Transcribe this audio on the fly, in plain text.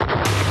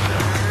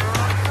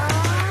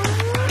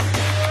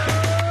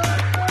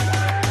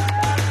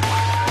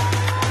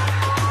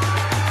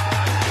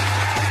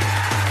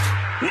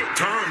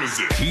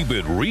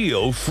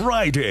Real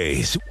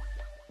Fridays.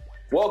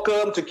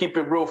 Welcome to Keep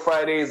It Real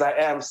Fridays. I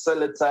am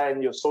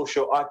Celatine, your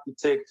social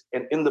architect,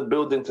 and in the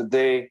building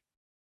today,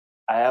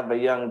 I have a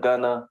young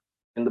gunner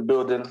in the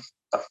building,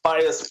 a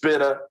fire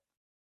spitter,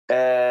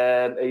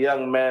 and a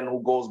young man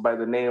who goes by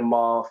the name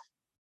of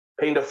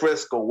Painter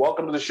Frisco.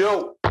 Welcome to the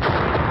show.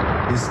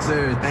 Yes,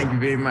 sir. Thank you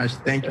very much.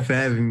 Thank you for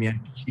having me. I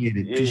appreciate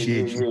it.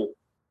 Appreciate you.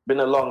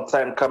 Been a long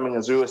time coming,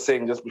 as we were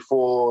saying just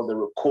before the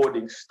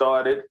recording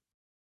started.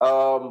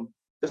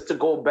 Just to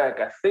go back,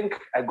 I think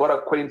I got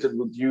acquainted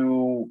with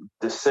you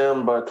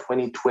December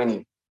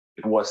 2020.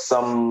 It was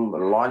some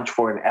launch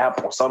for an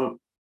app or some.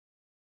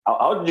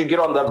 How did you get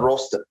on that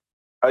roster?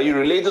 Are you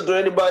related to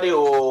anybody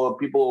or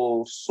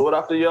people sought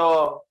after you?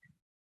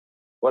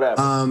 What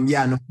happened?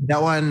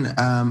 That one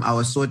I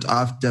was sought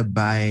after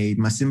by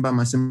Masimba.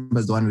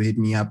 Masimba's the one who hit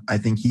me up. I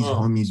think he's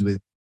homies with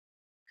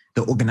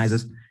the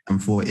organizers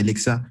for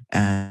Elixir.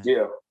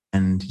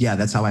 And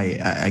that's how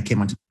I came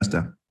onto the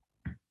roster.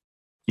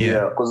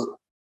 Yeah, because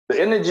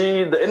the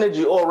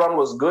energy all around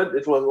was good.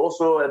 It was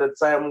also at a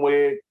time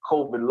where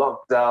COVID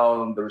locked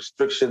down, the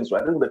restrictions.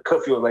 I think the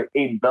curfew was like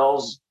 8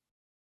 bells.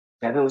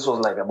 I think this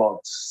was like about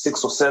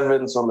 6 or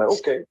 7. So I'm like,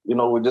 okay,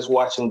 we're just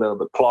watching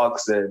the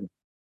clocks, and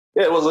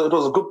it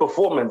was a good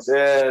performance.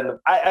 And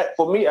I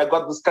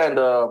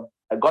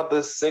got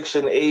this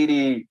Section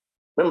 80.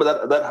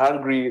 Remember that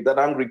hungry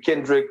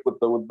Kendrick with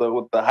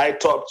the high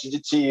top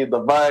chichichi,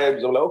 the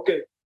vibes. I'm like,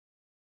 okay,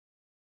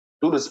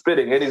 do the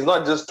spitting, and he's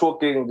not just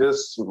talking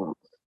just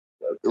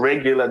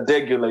regular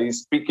degular.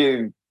 He's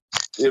speaking,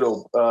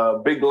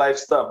 big life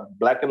stuff.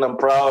 Black and I'm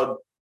proud.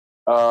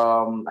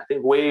 I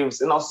think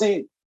waves, and I'm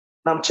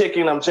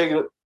checking.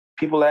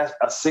 People are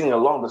singing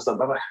along with stuff.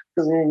 I'm like,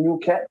 this is a new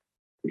cat.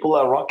 People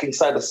are rocking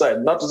side to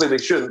side. Not to say they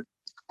shouldn't.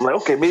 I'm like,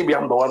 okay, maybe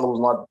I'm the one who's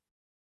not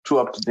too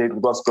up to date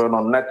with what's going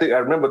on. And I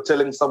remember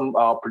telling some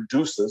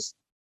producers.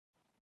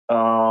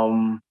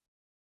 I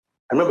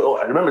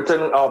remember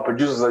telling our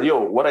producers that,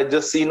 what I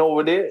just seen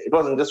over there, it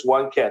wasn't just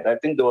one cat. I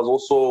think there was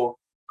also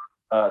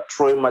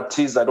Troy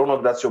Matiz. I don't know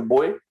if that's your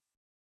boy.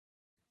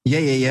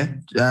 Yeah.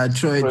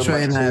 Troy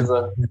and I.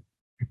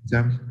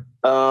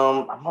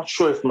 I'm not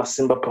sure if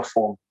Masimba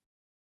performed.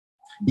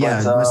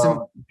 Yeah,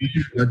 Masimba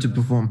got to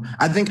perform.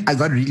 I think I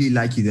got really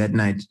lucky that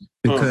night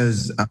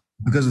because of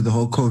the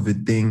whole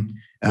COVID thing.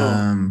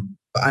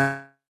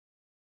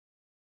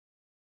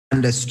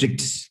 Under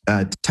strict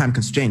time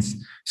constraints.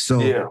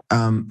 So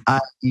I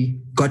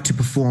got to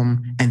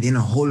perform, and then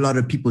a whole lot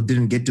of people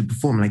didn't get to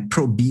perform. Like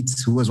Pro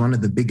Beats, who was one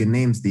of the bigger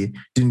names there,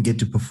 didn't get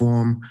to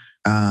perform.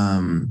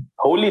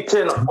 Holy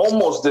 10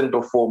 almost didn't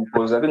perform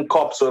because I think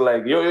cops were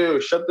like, yo,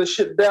 shut this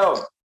shit down.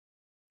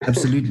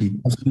 Absolutely.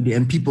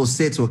 And people's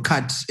sets were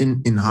cut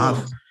in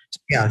half.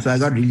 So I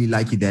got really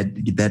lucky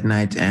that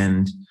night,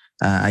 and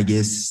I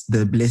guess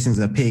the blessings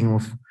are paying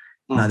off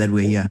now that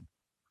we're here.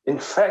 In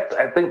fact,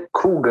 I think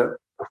Kruger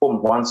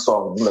performed one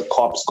song, and the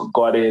cops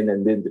got in,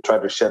 and then they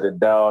tried to shut it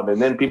down, and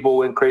then people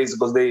went crazy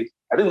because I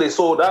think they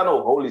sold. I don't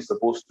know, Holy's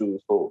supposed to.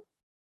 So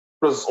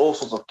there was all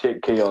sorts of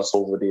chaos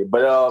over there.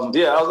 But I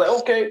was like,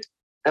 okay.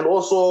 And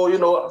also,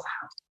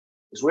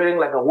 it's raining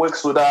like a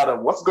works without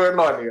him. What's going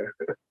on here?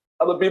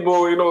 Other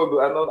people,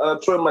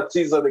 Troy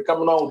Matiza, they're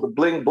coming on with the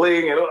bling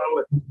bling, and I'm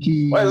like,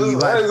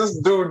 why is this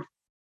dude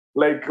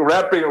like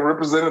rapping and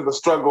representing the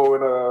struggle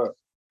in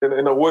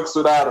a works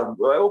without him?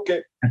 Like,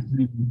 okay,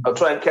 I'll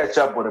try and catch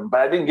up with him,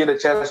 but I didn't get a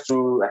chance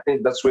to. I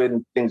think that's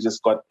when things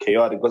just got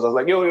chaotic because I was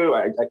like,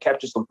 I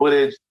captured some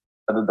footage.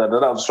 I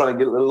was trying to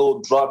get a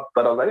little drop,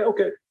 but I was like,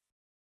 okay,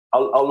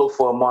 I'll look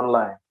for him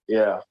online.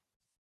 Yeah.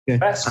 Okay.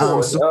 Fast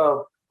forward.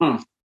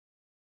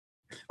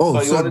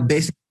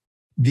 Basically,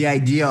 the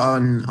idea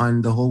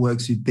on the whole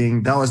worksuit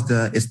thing, that was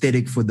the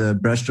aesthetic for the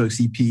Brushstrokes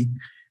EP,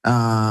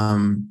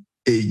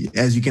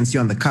 as you can see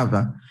on the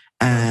cover.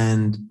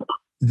 And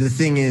the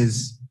thing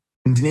is,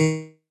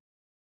 when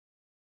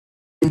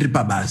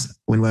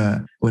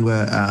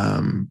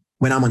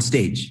I'm on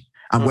stage,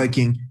 I'm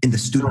working in the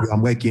studio,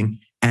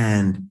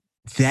 and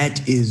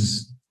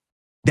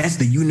that's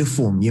the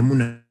uniform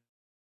Yemuna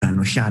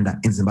no Shanda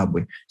in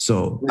Zimbabwe.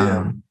 So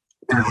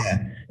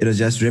it was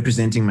just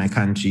representing my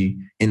country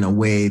in a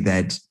way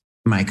that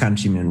my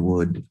countrymen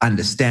would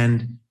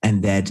understand,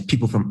 and that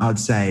people from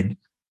outside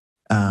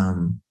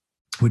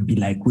would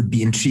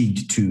be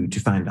intrigued to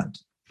find out.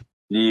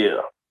 Yeah.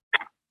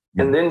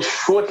 And then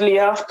shortly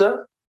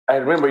after, I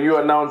remember you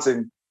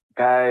announcing,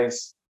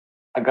 guys,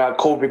 I got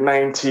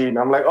COVID-19.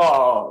 I'm like,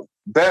 oh,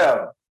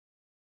 damn.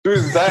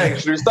 Dude's dying.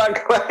 Should we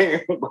start crying?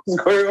 What's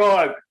going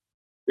on?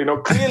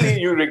 Clearly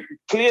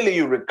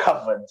you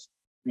recovered.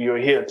 You're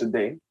here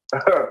today.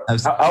 How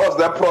was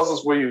that process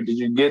for you? Did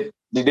you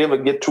ever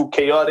get too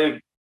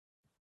chaotic?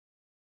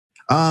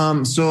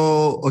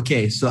 So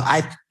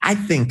I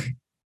think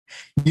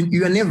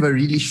you are never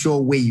really sure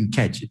where you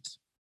catch it.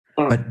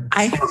 But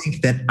I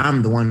think that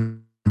I'm the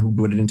one who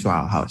brought it into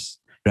our house,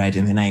 right?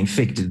 And then I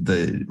infected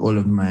all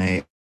of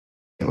my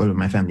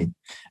family.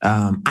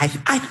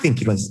 I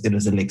think it was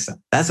Elixir.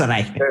 That's what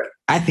I think.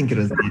 I think it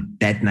was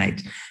that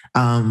night.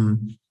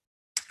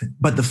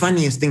 But the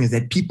funniest thing is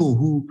that people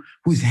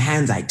whose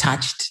hands I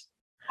touched,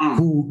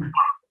 who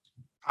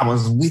I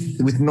was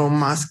with no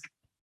mask,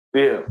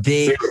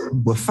 they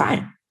were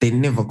fine. They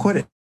never caught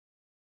it.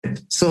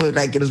 So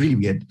like it was really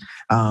weird.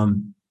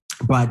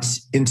 But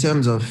in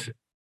terms of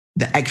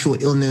the actual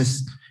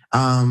illness,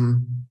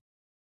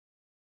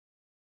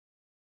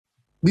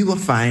 we were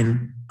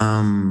fine.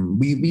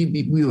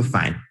 We were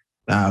fine.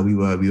 We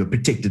were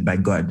protected by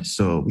God,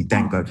 so we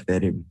thank God for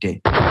that every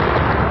day.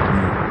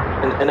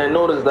 And I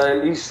noticed that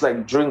at least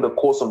like during the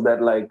course of that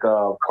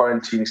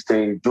quarantine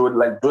stay, doing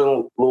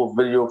little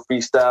video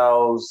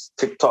freestyles,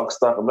 TikTok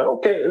stuff. I'm like,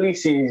 okay, at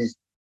least he's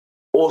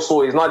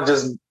not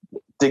just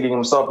digging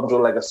himself into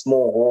like a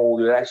small hole.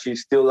 You're actually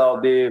still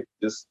out there,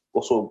 just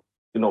also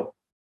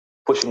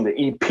pushing the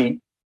EP.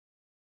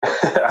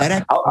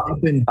 That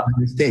happened by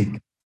mistake.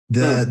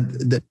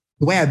 The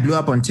way I blew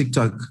up on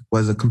TikTok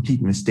was a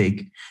complete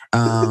mistake.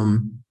 I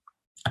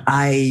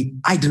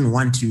didn't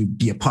want to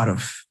be a part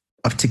of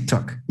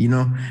TikTok,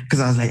 because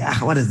I was like,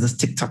 what is this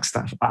TikTok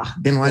stuff?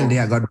 Then one day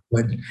I got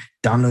bored,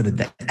 downloaded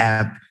the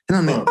app, and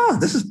I'm like,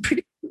 this is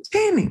pretty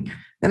entertaining.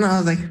 And I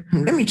was like,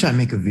 let me try and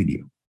make a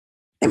video.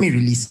 Let me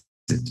release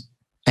it.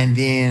 And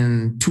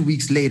then 2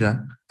 weeks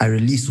later, I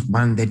released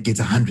one that gets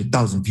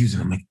 100,000 views,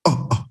 and I'm like,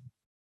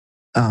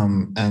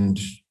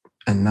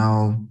 and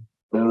now,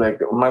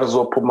 like, might as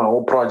well put my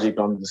whole project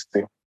on this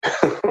thing.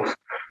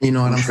 You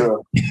know what I'm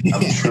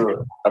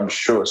saying? I'm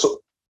sure.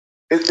 So,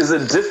 is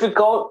it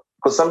difficult?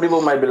 Because some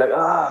people might be like,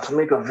 to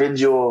make a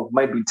video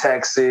might be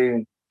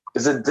taxing.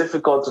 Is it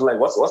difficult to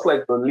what's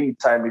like the lead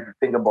time if you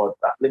think about,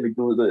 let me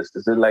do this?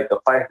 Is it like a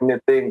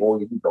 5-minute thing, or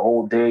you need the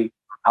whole day?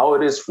 How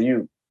it is for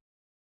you?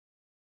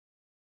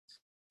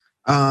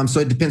 So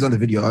it depends on the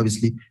video,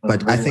 obviously,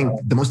 but I think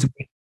the most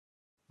important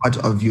part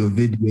of your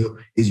video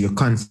is your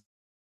content.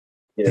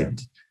 Yeah.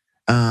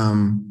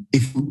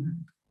 If you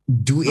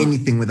do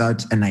anything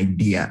without an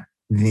idea,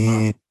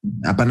 then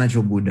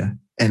apanacho Buddha,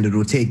 and it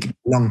will take a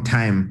long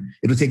time.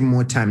 It will take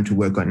more time to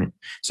work on it.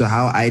 So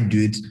how I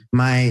do it,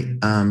 my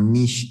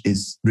niche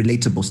is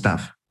relatable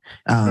stuff.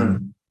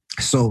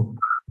 So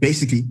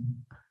basically,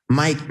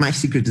 my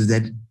secret is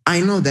that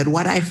I know that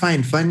what I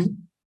find funny,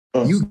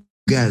 you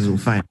guys will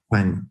find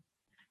funny.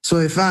 So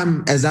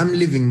as I'm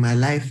living my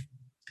life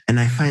and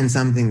I find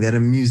something that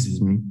amuses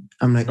me,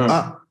 I'm like,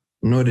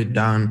 note it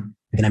down,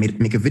 and I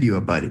make a video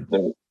about it.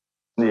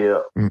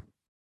 Yeah.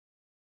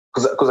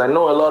 Because I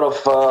know a lot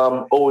of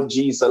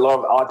OGs, a lot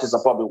of artists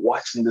are probably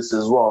watching this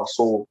as well.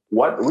 So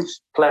which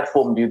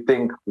platform do you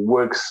think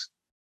works,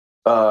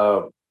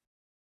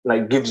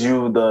 gives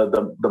you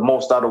the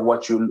most out of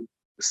what you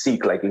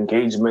seek, like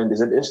engagement?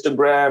 Is it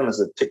Instagram? Is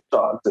it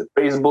TikTok? Is it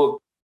Facebook?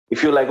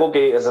 If you're like,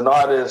 okay, as an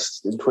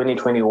artist in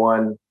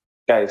 2021,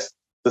 guys,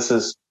 this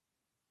is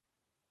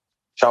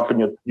sharpen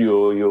your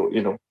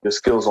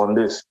skills on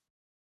this.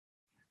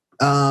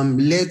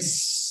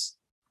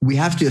 We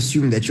have to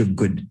assume that you're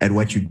good at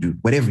what you do.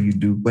 Whatever you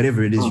do,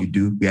 whatever it is you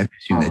do, we have to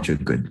assume that you're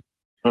good.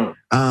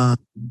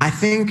 I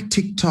think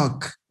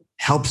TikTok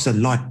helps a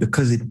lot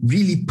because it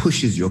really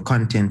pushes your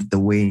content the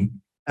way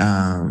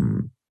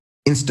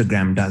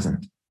Instagram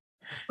doesn't.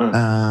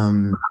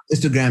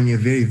 Instagram, you're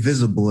very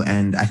visible,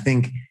 and I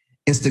think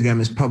Instagram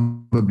is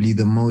probably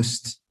the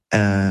most,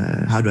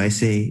 how do I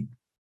say?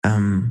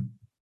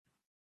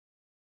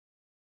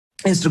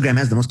 Instagram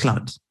has the most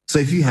clout. So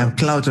if you have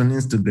clout on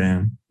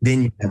Instagram,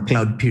 then you have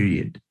clout,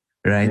 period,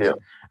 right? Yeah.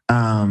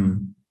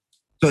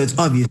 So it's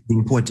obviously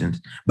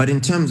important. But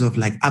in terms of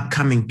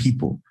upcoming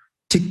people,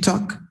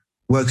 TikTok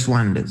works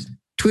wonders.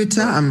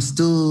 Twitter, I'm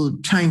still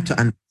trying to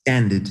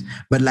understand it.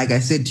 But like I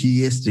said to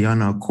you yesterday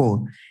on our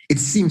call, it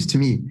seems to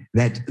me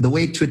that the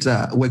way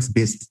Twitter works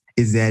best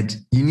is that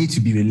you need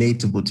to be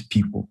relatable to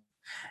people.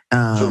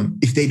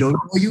 If they don't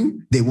know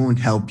you, they won't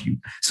help you.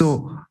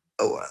 So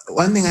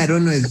one thing I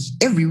don't know is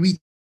every week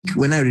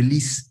when I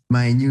release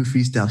my new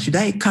freestyle, should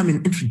I come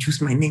and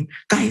introduce my name?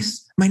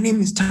 Guys, my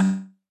name is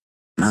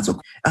Tanazo,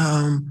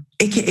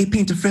 aka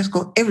Painter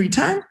Fresco, every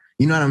time?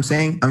 You know what I'm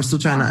saying? I'm still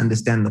trying to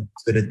understand that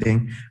sort of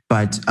thing.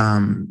 But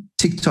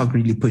TikTok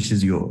really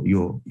pushes your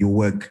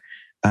work,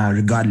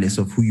 regardless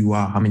of who you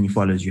are, how many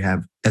followers you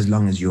have, as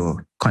long as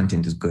your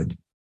content is good.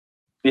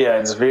 Yeah,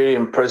 it's very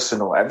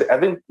impersonal. I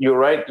think you're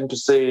right to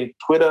say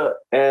Twitter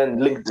and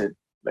LinkedIn.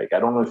 I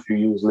don't know if you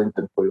use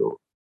LinkedIn for your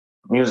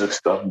music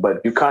stuff, but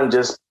you can't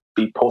just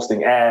be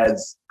posting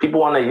ads. People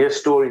want to hear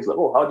stories like,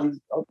 how do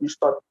you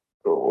start,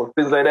 or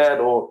things like that,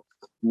 or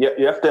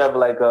you have to have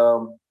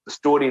a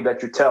story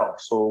that you tell.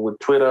 So with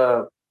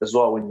Twitter as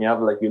well, when you have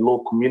your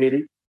little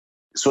community,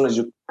 as soon as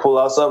you pull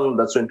out something,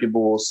 that's when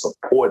people will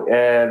support.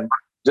 And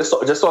just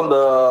on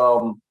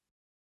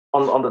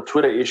the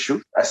Twitter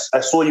issue,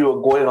 I saw you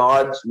were going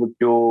hard with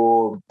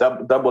your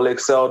double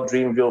XL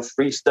Dreamville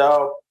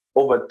freestyle,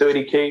 over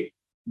 30K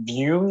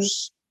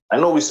views. I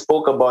know we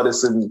spoke about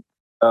this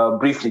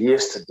briefly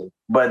yesterday,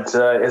 but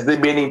has there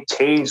been any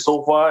change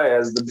so far?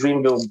 Has the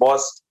Dreamville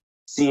boss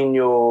seen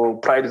your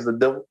Pride is the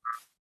Devil?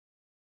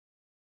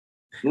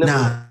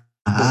 The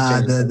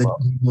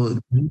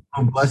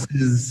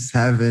bosses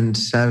haven't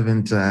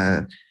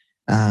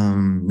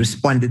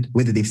responded,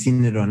 whether they've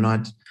seen it or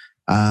not.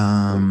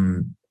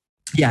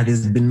 Yeah,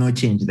 there's been no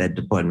change in that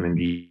department,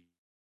 really.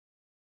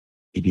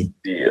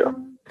 Yeah.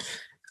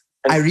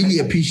 I really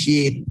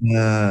appreciate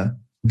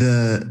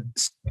the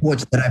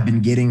support that I've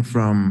been getting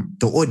from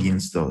the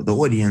audience, though. The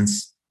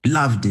audience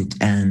loved it,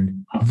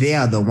 and they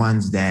are the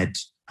ones that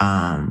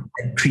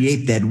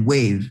create that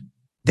wave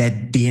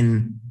that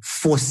then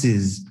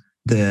forces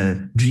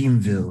the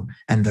Dreamville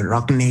and the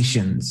Rock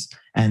Nations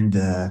and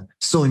the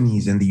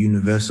Sonys and the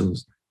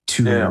Universals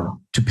to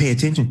pay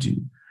attention to.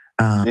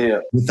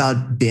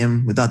 Without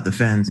them, without the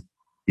fans,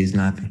 is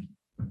nothing.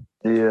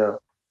 Yeah.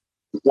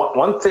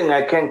 One thing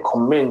I can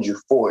commend you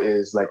for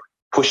is like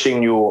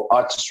pushing your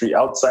artistry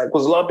outside,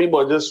 because a lot of people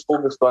are just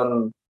focused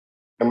on,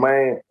 am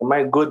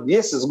I good?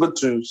 Yes, it's good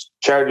to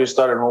charity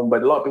start at home,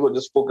 but a lot of people are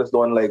just focused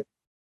on like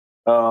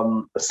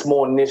a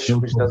small niche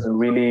which doesn't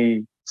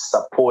really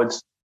support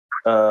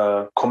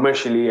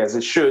commercially as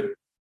it should.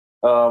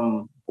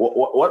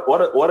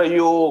 What are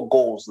your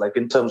goals like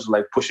in terms of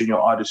like pushing your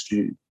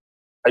artistry?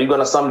 Are you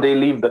gonna someday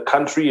leave the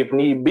country if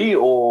need be,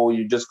 or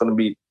you're just gonna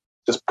be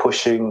just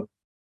pushing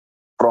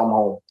from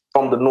home,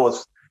 from the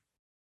north?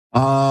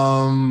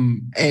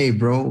 Hey,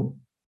 bro.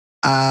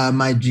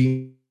 My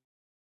dream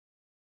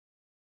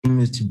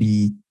is to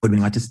be a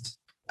woodwinning artist.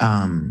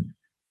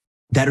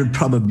 That would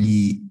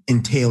probably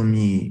entail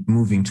me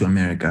moving to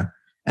America,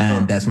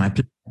 and that's my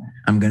plan.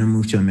 I'm gonna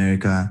move to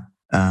America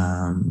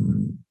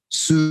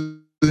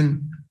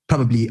soon,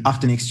 probably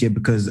after next year,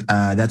 because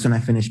that's when I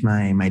finish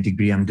my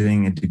degree. I'm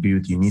doing a degree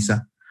with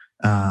UNISA,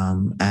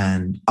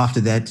 and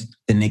after that,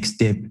 the next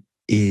step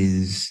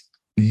is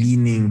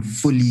leaning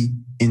fully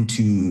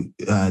into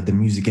the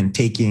music and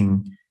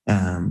taking,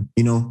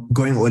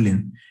 going all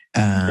in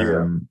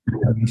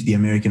into the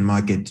American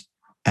market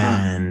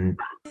and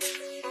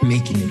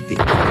making it big.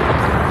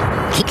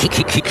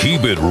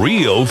 Keep it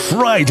real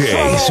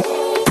Fridays.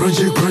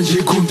 Project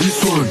on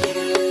this one.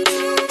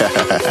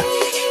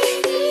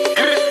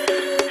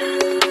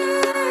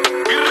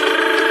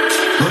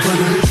 Up on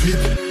a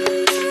trip.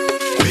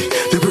 Wait,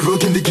 they be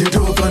rocking the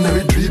ghetto up on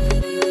a trip.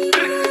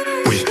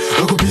 Wait,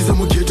 I go be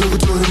some ghetto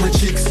with all my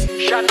chicks.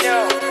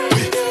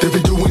 Wait, they be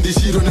doing this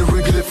shit on a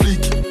regular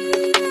flick.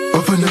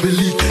 Up on a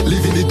league,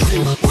 living the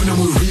dream. When I'm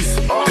a wrist,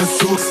 that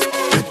socks,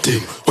 that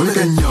thing. When I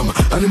got nyama,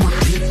 I'm a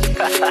trip.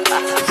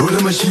 Roll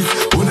on my sheet,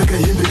 when I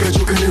got him, they got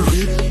joke on the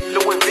rip.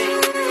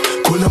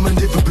 Call on my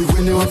never be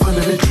when they want on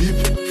a trip.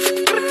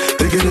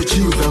 They get a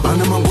chill,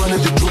 I'm a one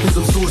of the dropping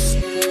some sauce.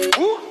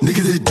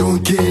 Niggas they don't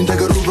care, and I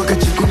got over, got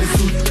chick on the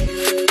suit.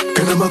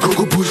 Can I make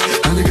a push,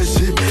 and I got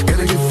shit, can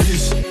I get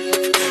fish?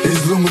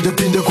 As long as the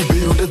pin that could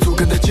be on the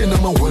talk and the chain,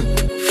 I'm a one.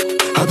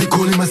 I be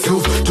calling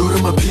myself,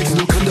 Jordan my pigs,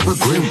 no kind of a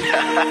grim.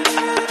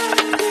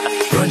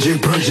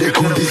 Project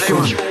on this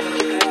one.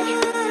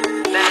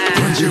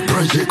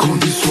 Project on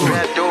this one.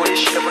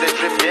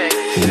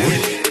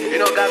 You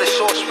know, got the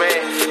sauce, man.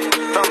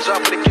 Thumbs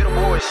up for the Ghetto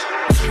Boys.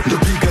 The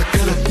big got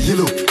color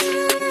yellow.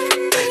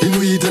 You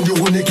know you done, you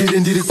wanna get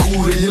into the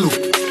cool yellow.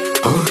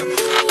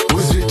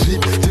 What's the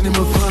trip? Then I'm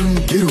a fan,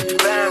 get up.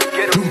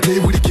 Don't play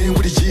with the game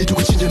with the G, do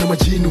a change on my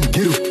G, no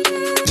get up.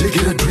 Take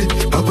it a drip,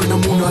 up on the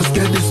moon, I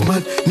stand this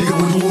man, nigga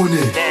when you want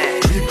it.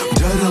 Trip,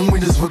 Darang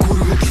when there's my cool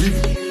trip.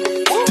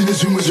 Then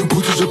as soon as you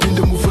put us up in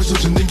the move, first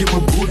and then get my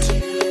boat.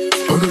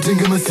 Oh no,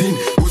 think I'm a scene,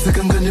 who's a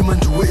kanga man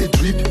to wear a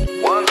trip.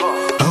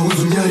 I was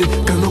unyari,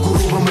 can no go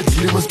over my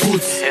team, my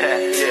sports.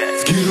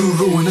 Skill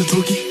over when I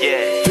talk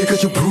it. Pick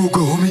out your pro,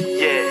 go homie.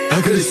 I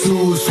got it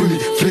so swimmy,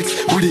 flex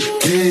with it,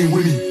 game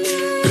with me.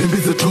 Remember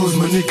the toes,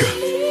 my nigga.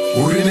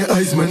 We're in the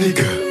eyes, my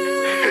nigga.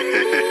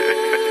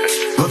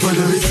 Papa,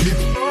 now it's trip.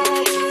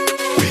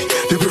 Wait,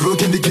 they be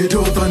rocking the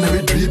ghetto up on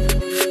a drip.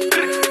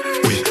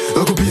 Wait,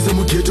 I go be some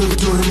ghetto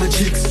with all my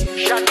chicks.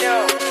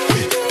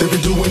 Wait, they be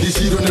doing this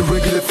shit on a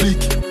regular flick.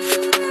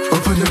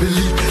 Up on a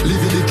league,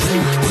 living the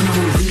dream. When I'm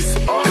a wrist,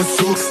 that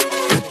socks,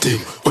 that thing.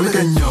 When I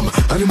got nyama,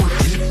 I'm a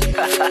drip.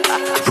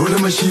 Roll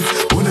on my sheet,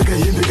 when I got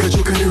him, they got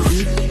joke on the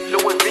rip.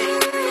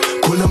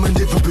 Call on my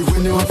never be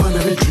when they want to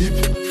a drip.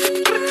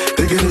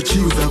 They get a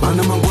chill, I'm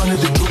a one of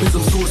the dropping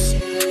some sauce.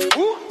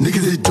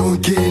 Niggas they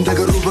don't care, and I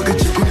got over, got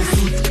check on the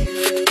suit.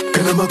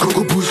 Can I make a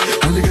push,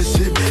 and I got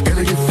shape, can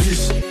I get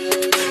fish?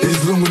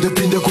 As long as the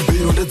pin that could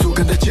be on the talk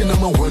and the chain,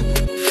 I'm a one.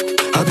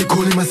 I be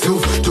calling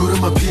myself, Jordan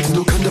my pigs,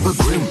 no kind of a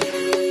grim.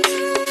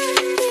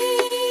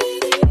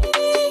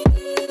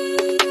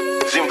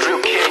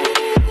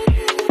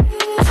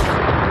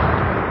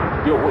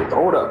 Yo, wait,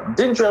 hold up.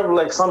 Didn't you have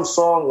like some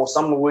song or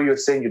somewhere where you're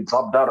saying you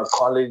dropped out of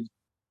college?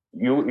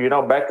 You're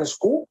now back in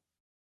school?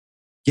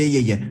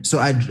 Yeah. So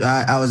I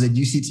was at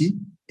UCT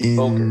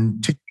in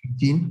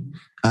 2018.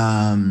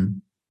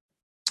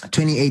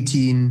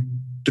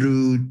 2018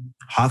 through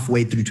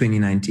halfway through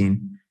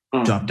 2019,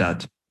 dropped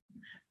out.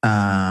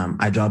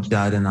 I dropped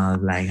out and I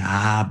was like,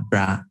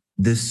 bruh,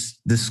 this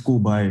school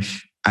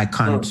boyish, I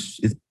can't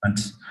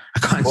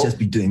just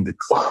be doing this.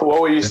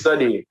 What were you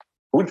studying?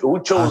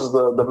 Who chose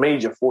the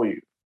major for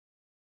you?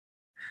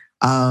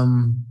 I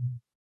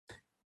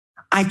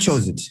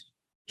chose it.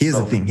 Here's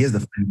the thing. Here's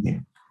the funny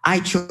thing. I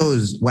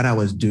chose what I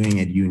was doing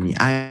at uni.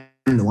 I'm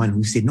the one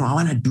who said, no, I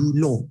want to do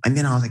law. And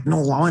then I was like,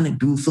 no, I want to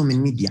do film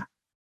and media,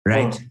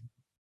 right?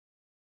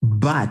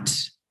 But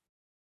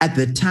at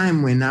the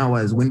time when I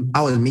was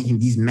making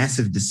these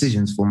massive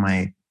decisions for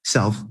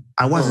myself,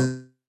 I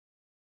wasn't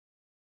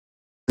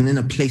in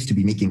a place to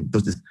be making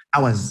those decisions.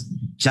 I was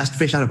just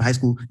fresh out of high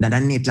school.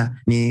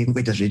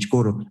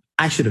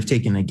 I should have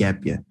taken a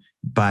gap year,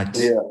 but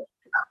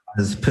I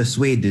was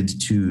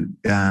persuaded to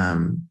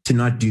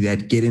not do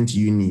that, get into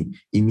uni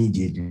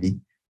immediately.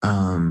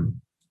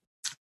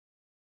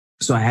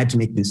 So I had to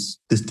make this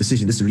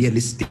decision, this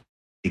realistic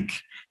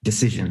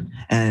decision,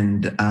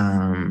 and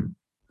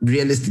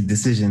realistic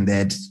decision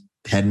that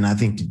had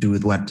nothing to do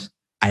with what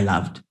I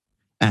loved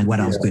and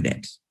what I was good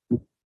at.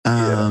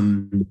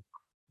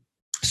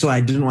 So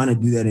I didn't want to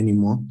do that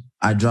anymore.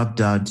 I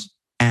dropped out,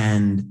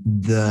 and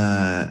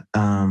I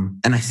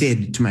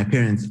said to my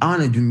parents, I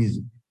want to do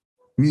music.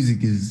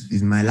 Music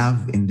is my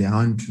love, and I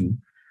want to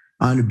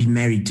be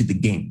married to the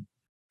game.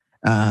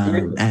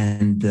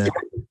 And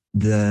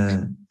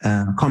the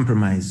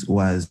compromise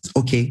was,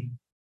 okay,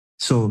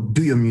 so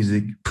do your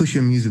music, push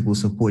your music, will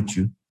support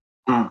you.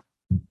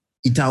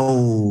 It's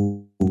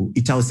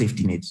our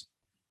safety nets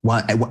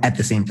while at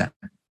the same time.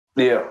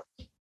 Yeah.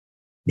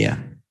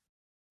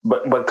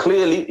 But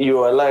clearly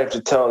you're alive to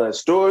tell that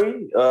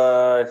story.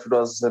 If it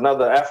was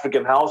another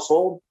African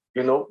household,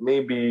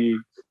 maybe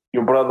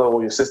your brother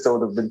or your sister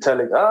would have been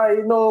telling,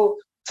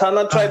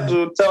 Tana tried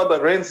to tell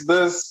the Rents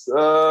this.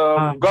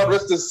 God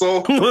rest his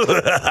soul.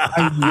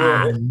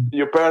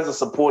 Your parents are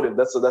supportive.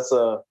 That's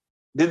a.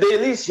 Did they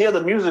at least hear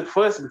the music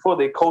first before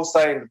they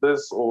co-signed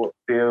this, or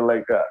they're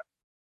like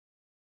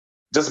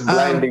just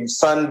blinding?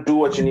 Son, do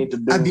what you need to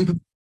do.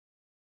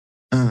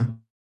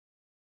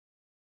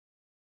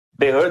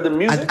 They heard the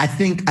music. I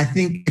think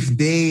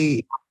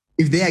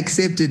if they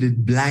accepted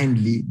it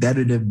blindly, that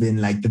would have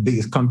been like the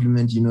biggest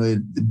compliment,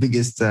 the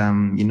biggest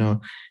thingy.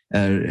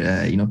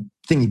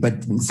 But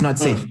it's not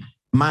safe.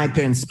 My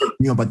parents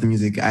knew about the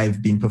music.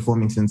 I've been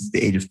performing since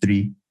the age of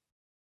 3,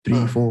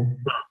 4,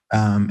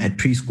 at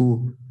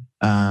preschool.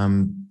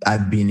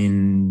 I've been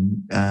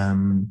in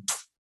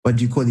what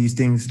do you call these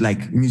things,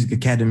 like music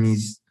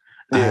academies.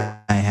 I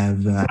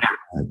have.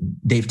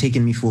 They've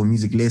taken me for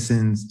music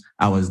lessons.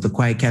 I was the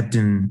choir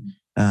captain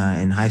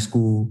in high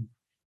school.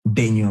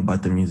 They knew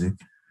about the music.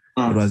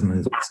 It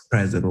wasn't a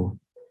surprise at all.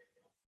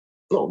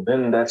 No,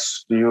 then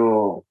that's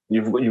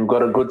you've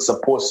got a good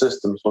support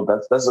system. So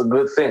that's a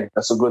good thing.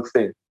 That's a good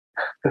thing.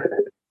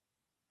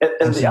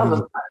 and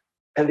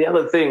the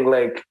other thing,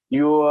 like,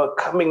 you're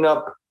coming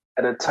up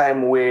at a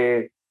time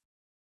where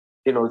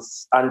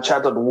it's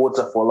uncharted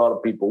water for a lot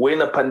of people. We're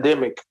in a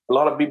pandemic. A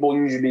lot of people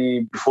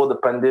usually, before the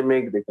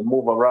pandemic, they can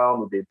move around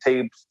with their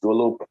tapes, do a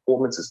little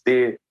performances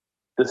there,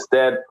 this,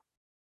 that.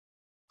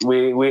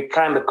 We're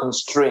kind of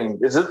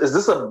constrained. Is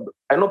this I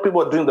know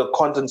people are doing the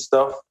content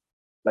stuff,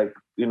 like,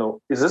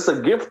 is this a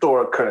gift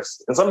or a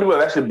curse? And some people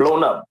have actually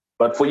blown up.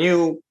 But for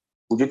you,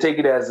 would you take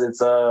it as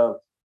it's a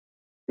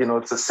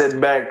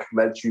setback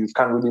that you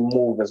can't really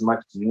move as much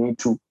as you need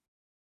to?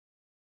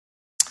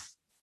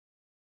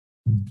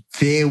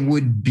 There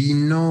would be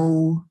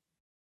no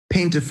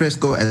Painter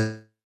Fresco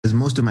as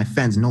most of my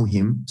fans know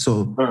him.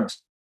 So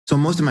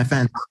most of my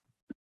fans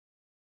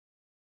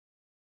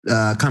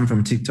come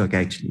from TikTok,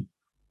 actually.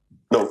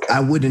 Okay. I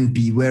wouldn't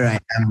be where I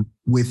am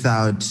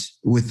without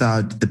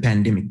the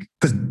pandemic,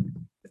 because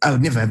I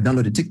would never have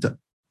downloaded TikTok.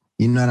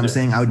 You know what I'm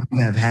saying? I would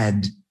never have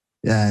had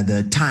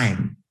the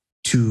time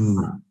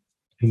to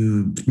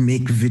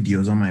make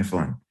videos on my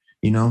phone,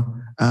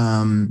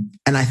 And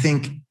I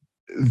think,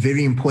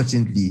 very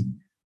importantly,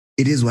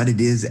 it is what it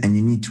is, and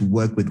you need to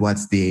work with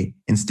what's there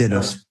instead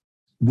of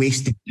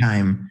wasting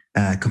time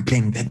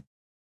complaining that,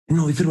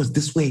 if it was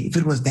this way, if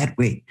it was that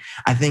way.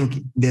 I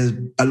think there's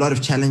a lot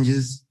of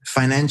challenges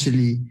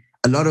financially.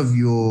 A lot of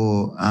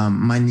your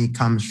money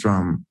comes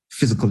from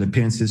physical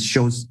appearances,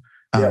 shows,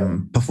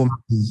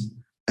 performances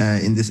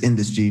in this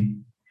industry.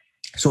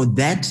 So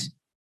that's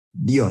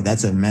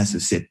a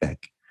massive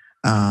setback.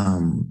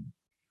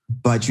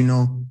 But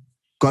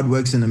God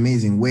works in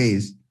amazing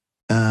ways.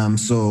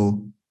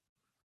 So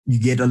you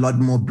get a lot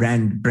more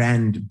brand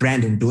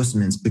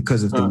endorsements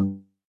because of the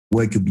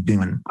work I'll be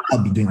doing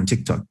on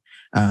TikTok.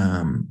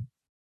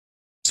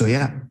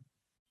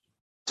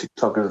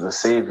 TikTok is the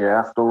savior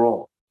after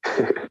all.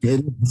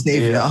 The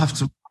savior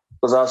after.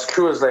 Because I was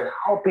curious, like,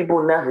 how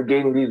people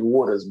navigating these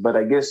waters, but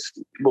I guess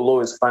people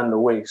always find a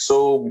way.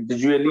 So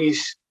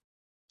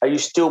are you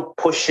still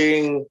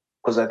pushing?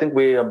 Because I think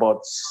we're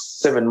about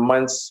 7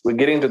 months. We're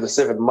getting to the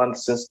 7th month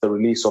since the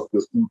release of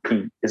your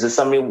EP. Is it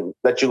something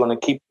that you're going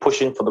to keep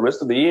pushing for the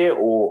rest of the year,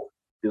 or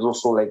there's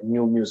also like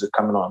new music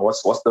coming on?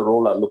 What's the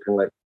rollout looking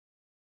like?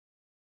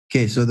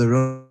 Okay, so the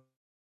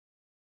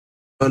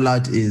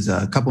rollout is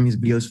a couple music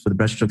videos for the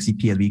Brushstrokes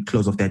EP as we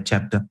close off that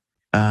chapter.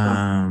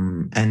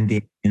 And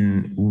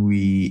then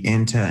we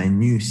enter a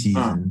new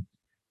season,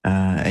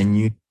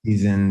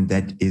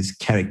 that is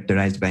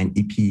characterized by an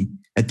EP,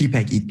 a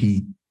 3-pack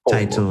EP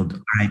titled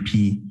RIP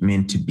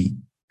Meant to Be.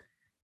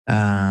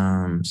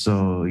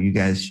 So you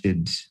guys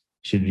should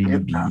really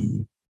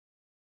be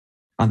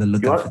on the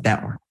lookout for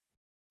that one.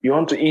 You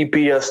want to EP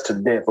us to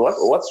death.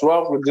 What's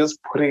wrong with just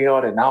putting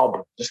out an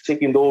album? Just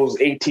taking those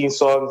 18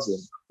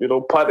 songs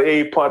and, part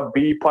A, part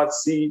B, part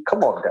C.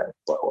 Come on, guys.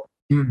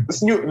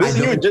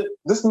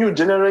 This new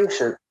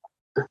generation.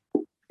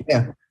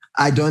 Yeah.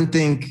 I don't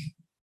think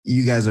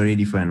you guys are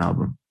ready for an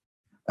album.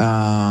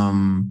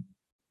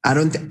 I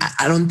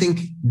don't think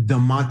the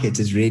market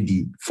is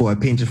ready for a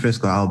Painted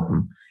Fresco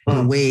album.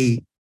 The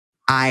way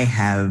I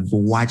have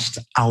watched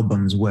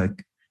albums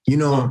work. You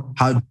know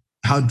how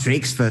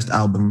Drake's first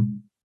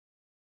album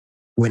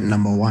went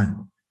number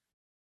one.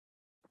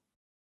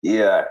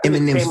 Yeah,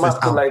 Eminem's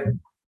first album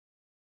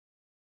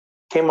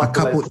came up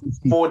to like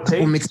 4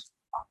 tapes.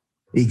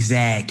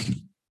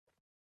 Exactly.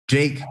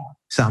 Drake,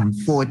 some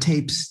 4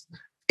 tapes.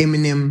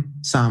 Eminem,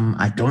 some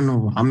I don't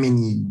know how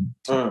many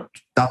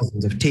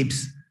thousands of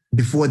tapes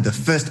before the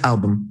first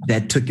album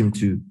that took him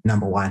to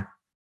number one.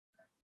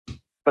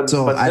 But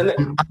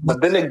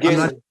then again, I'm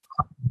not in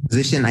a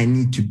position I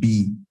need to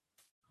be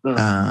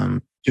to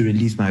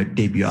release my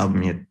debut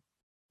album yet.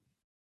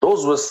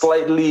 Those were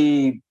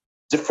slightly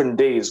different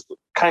days,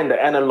 kind of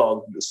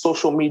analog. The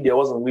social media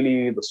wasn't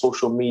really the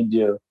social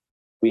media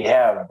we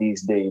have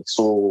these days.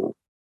 So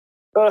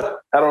I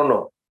don't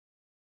know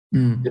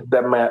if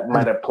that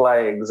might apply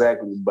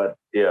exactly, but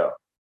yeah.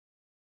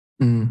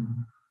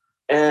 And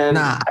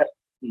I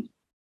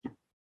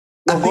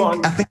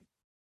think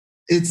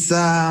it's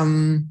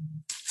not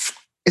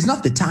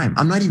the time.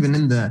 I'm not even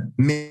in the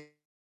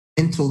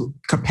mental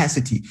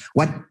capacity.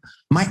 What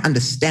my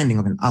understanding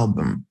of an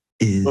album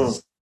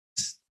is,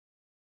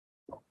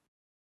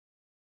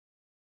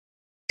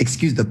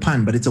 excuse the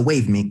pun, but it's a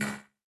wave maker.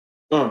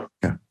 Yeah.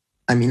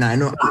 I mean, I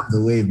know I'm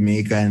the wave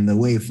maker and the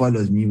wave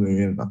follows me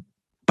wherever.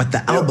 But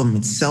the album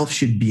itself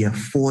should be a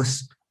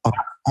force of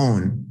its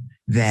own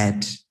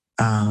that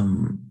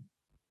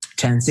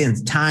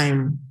transcends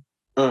time.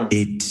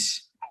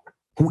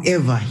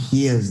 Whoever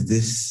hears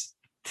this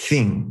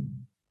thing,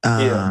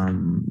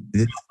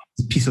 this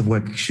piece of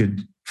work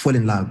should fall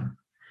in love.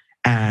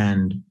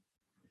 And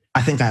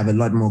I think I have a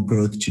lot more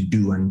growth to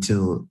do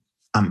until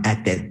I'm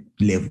at that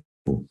level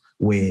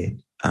where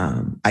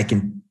I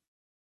can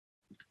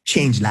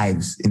change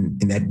lives in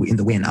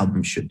the way an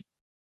album should.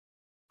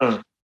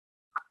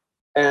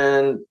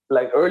 And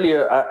like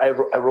earlier, I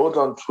wrote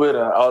on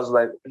Twitter, I was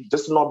like,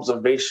 just an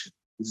observation.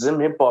 Zim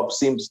hip hop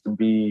seems to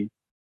be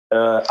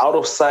out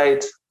of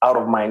sight, out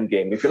of mind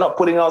game. If you're not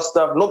putting out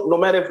stuff, no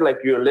matter if like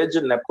you're a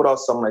legend, and I put out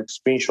some like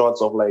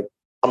screenshots of like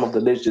some of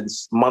the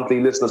legends' monthly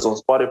listeners on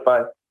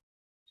Spotify,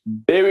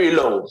 very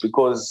low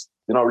because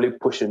you're not really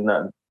pushing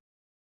none.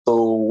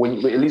 So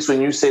at least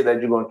when you say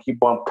that you're going to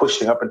keep on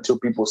pushing up until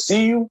people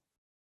see you,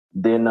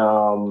 then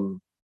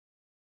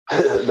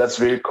that's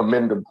very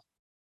commendable.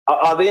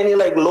 Are there any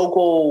like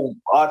local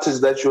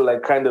artists that you're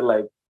like kind of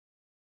like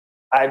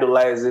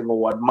idolizing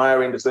or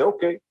admiring to say,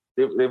 okay,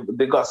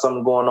 they got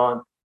something going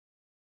on?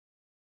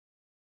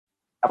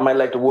 I might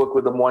like to work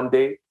with them one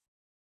day.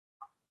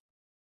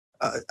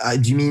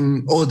 Do you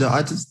mean older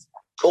artists?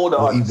 Older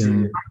artists,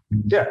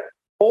 yeah.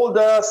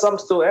 Older, some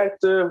still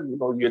active.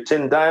 Your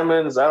 10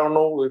 Diamonds. I don't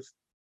know if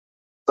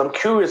I'm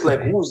curious,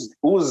 like who's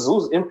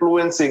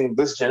influencing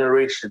this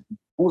generation?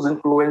 Who's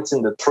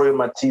influencing the Troy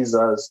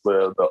Matizas,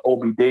 the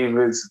Obi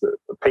Davis, the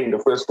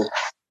Painted Fresco?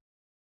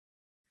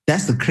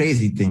 That's the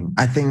crazy thing.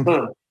 I think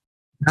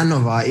none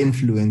of our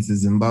influence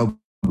is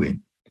Zimbabwe.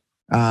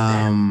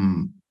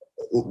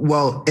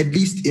 Well, at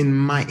least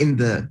in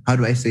the how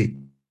do I say,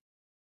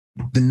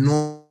 the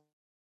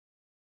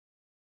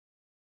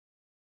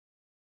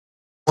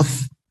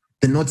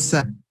north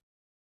side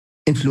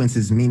influence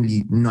is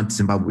mainly not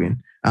Zimbabwean.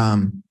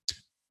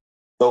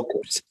 Okay.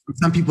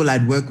 Some people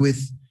I'd work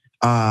with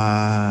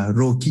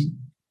Rocky.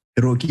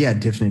 Rocky I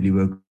definitely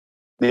work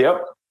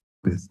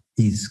with.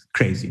 He's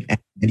crazy and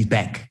he's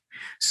back.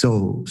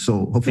 So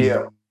hopefully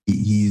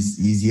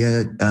he's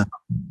here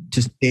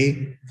to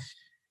stay.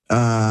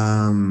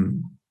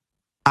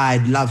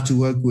 I'd love to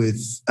work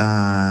with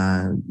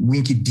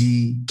Winky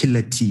D,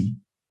 Killer T.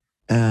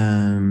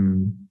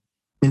 In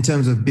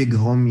terms of big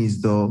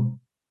homies, though,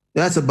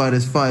 that's about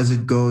as far as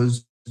it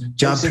goes.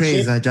 Ja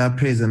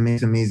Praiser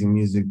makes amazing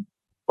music.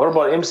 What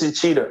about MC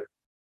Cheetah?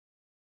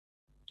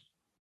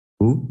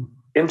 Who?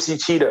 MC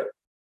Cheetah.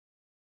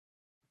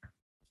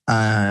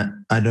 I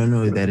don't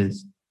know who that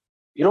is.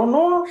 You don't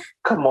know?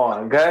 Come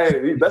on, guy.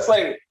 That's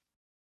like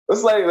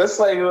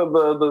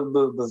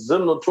the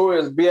Zim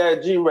Notorious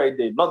B.I.G. right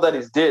there. Not that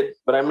he's dead,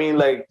 but I mean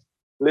like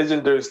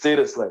legendary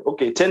status. Like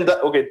 10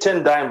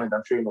 Diamond.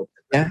 I'm sure you know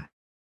that.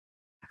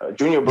 Yeah.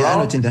 Junior Brown. Yeah, I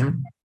know 10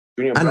 Diamond.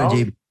 Junior I know Brown.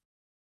 JB.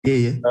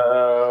 Yeah.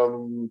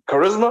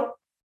 Charisma.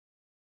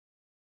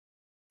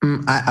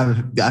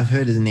 I've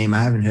heard his name.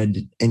 I haven't heard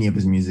any of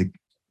his music.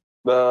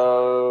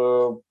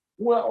 Who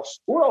else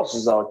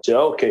is out there?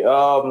 Okay.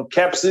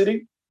 Cap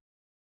City.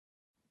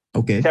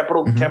 Okay.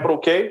 Capital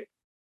K.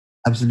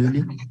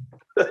 Absolutely.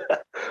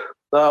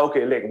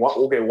 Okay.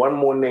 One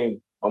more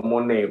name.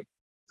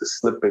 Just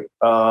slip it.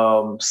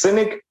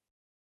 Cynic.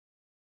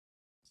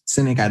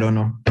 Cynic, I don't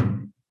know.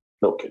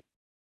 Okay.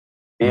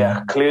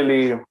 Yeah,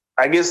 clearly,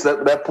 I guess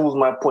that proves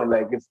my point.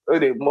 Like,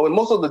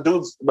 most of the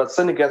dudes, but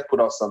Cynic has put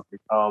out something.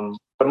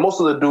 But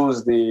most of the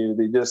dudes,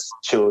 they just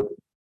chilled.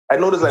 I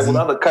noticed, like, with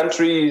other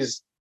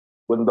countries,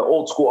 when the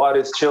old school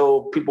artists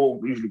chill, people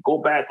usually go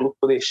back, look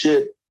for their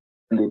shit,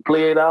 and they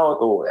play it out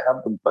or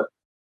have them. But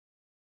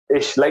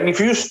it's like, if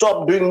you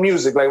stop doing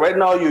music, like right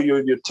now,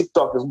 your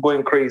TikTok is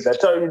going crazy. I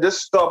tell you,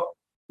 just stop.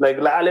 Like,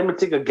 let me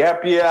take a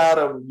gap year out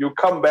of you.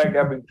 Come back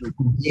having to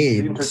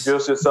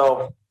introduce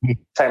yourself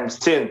times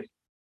 10.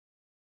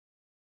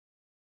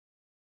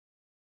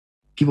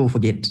 People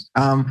forget.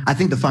 I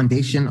think the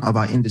foundation of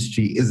our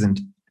industry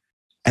isn't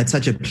at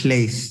such a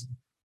place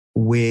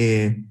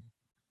where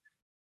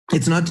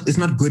it's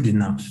not good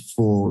enough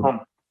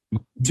for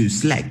to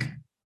slack.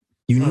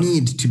 You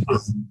need to be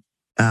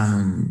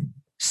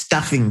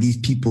stuffing these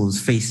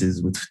people's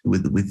faces with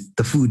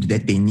the food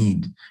that they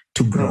need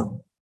to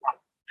grow.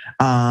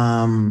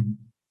 One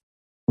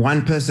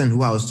person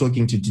who I was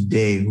talking to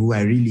today, who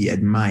I really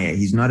admire,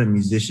 he's not a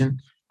musician,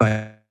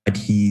 but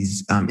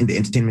he's in the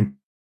entertainment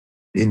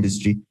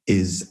industry,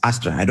 is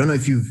Astra. I don't know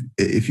if you've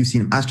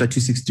seen Astra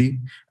 263.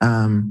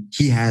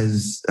 He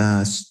has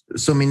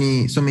so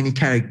many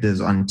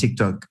characters on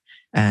TikTok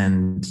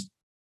and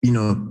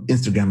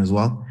Instagram as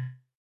well.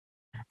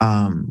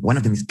 One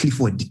of them is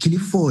Clifford.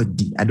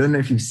 I don't know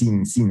if you've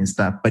seen his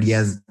stuff, but he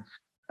has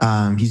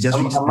he's just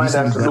I might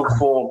have to look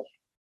for.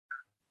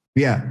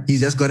 Yeah,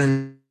 he's just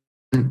gotten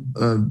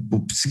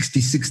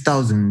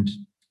 66,000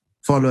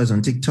 followers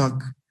on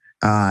TikTok.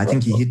 I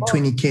think he hit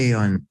 20K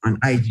on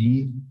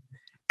IG.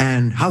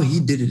 And how he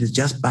did it is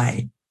just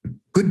by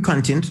good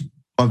content.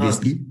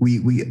 Obviously,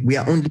 we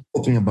are only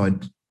talking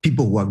about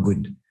people who are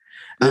good.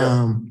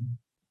 Yeah.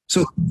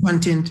 So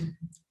content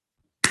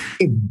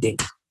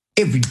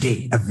every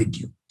day a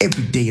video,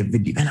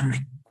 and I'm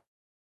like,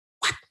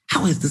 what?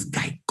 How is this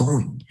guy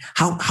going?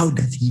 How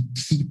does he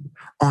keep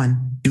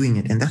on doing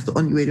it? And that's the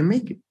only way to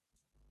make it,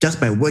 just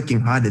by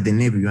working harder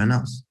than everyone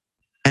else.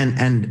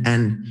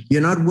 And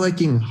you're not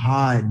working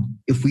hard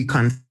if we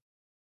can't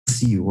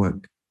see you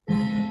work.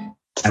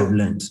 True. I've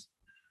learned.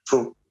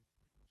 True.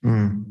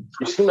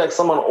 You seem like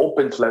someone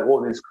open to like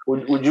all this.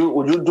 Would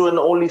you do an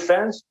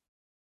OnlyFans?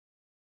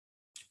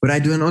 Would I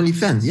do an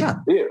OnlyFans? Yeah.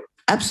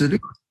 Absolutely.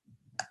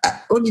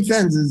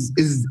 OnlyFans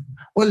is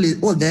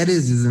all that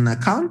is an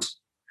account,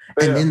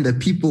 and then the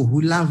people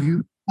who love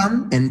you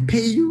come and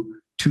pay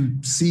you to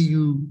see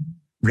you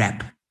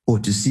rap or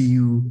to see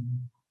you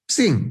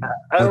sing.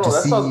 I don't know.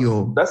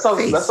 That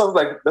sounds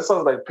like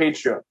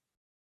Patreon.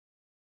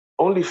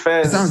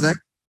 OnlyFans. It sounds like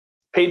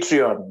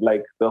Patreon,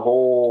 like the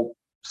whole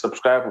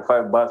subscribe for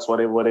 $5,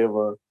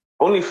 whatever.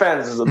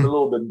 OnlyFans is a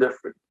little bit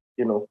different,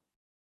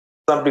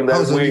 something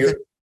that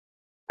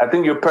I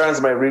think your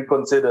parents might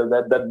reconsider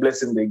that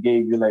blessing they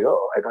gave you. Like,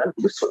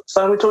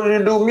 son, we told you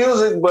to do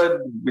music,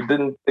 but we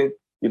didn't think,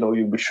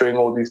 you'd be showing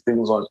all these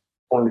things on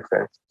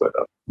OnlyFans. But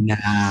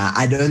nah,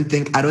 I don't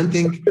think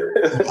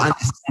the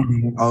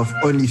understanding of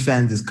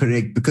OnlyFans is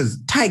correct, because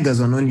Tiger's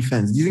on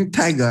OnlyFans. Do you think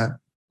Tiger's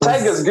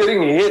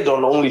getting a hit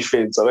on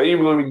OnlyFans? Are you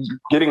going to be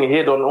getting a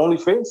hit on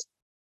OnlyFans?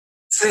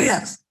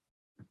 Serious?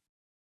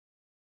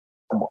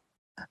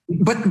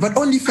 But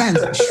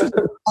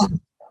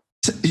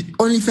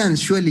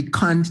OnlyFans surely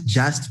can't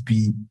just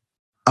be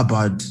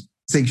about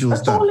sexual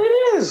stuff.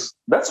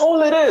 That's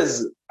all it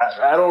is.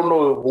 I don't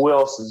know who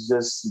else is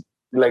just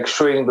like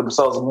showing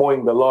themselves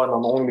mowing the lawn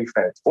on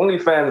OnlyFans.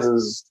 OnlyFans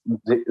is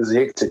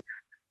hectic.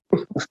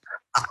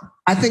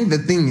 I think the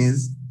thing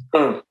is,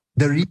 the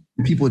reason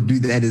people do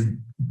that is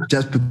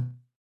just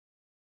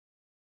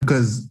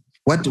because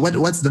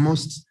what's the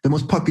most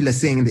popular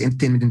saying in the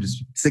entertainment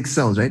industry? Sex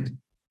sells, right?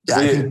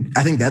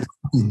 I think that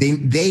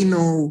they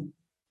know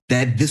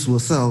that this will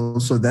sell,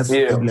 so that's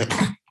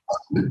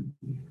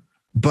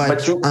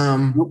but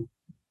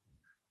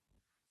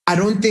I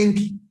don't think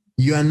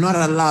you are not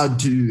allowed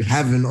to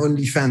have an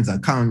OnlyFans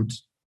account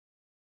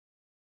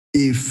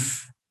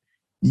if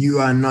you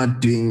are not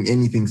doing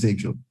anything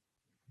sexual.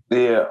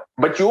 Yeah,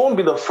 but you won't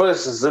be the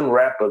first Zin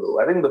rapper, though.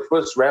 I think the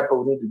first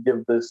rapper we need to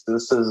give this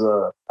is,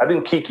 I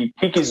think Kiki.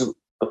 Kiki's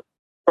the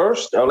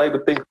first. I would like to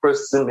think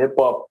first Zin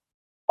hip-hop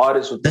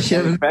artist with the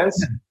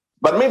fans.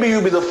 But maybe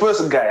you'll be the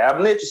first guy.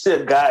 I've never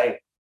seen a guy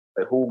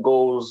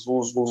who's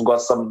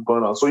got something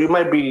going on. So you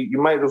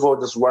might as well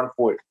just run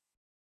for it.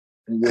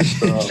 And just,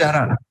 shut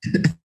up.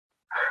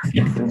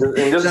 And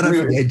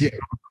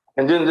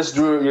then just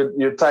do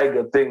your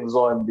Tiger things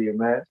on there,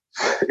 man.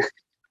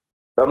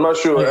 I'm not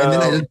sure. And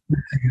then I just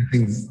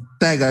things.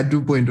 Tiger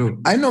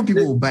 2.0. I know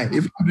people will buy.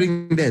 If you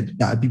bring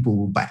that, people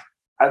will buy.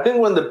 I think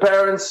when the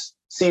parents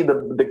see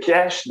the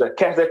cash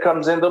that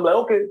comes in, they're like,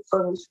 okay,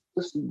 son,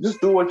 just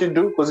do what you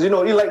do. Because,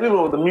 even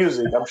with the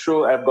music, I'm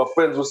sure I've got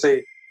friends who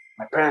say,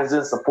 my parents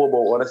didn't support,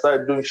 but when I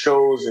started doing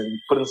shows and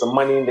putting some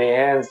money in their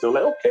hands, they're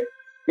like, okay,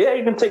 yeah,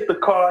 you can take the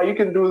car, you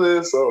can do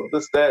this or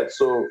this, that.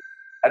 So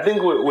I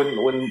think when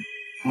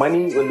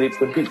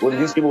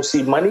these people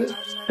see money,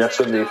 that's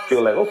when they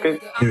feel like, okay,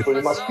 so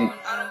you must be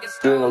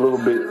doing a little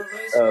bit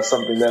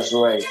something that's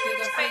right.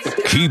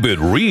 Keep It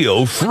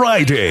Real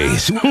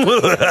Fridays.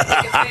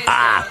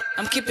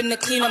 I'm keeping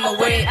it clean on my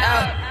way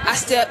out. I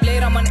stay up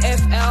late, I'm on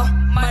FL.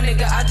 My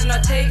nigga, I do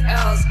not take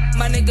L's.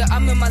 My nigga,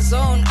 I'm in my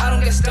zone. I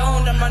don't get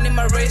stoned, I'm running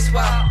my race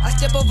wild. I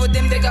step over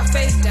them, they got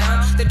face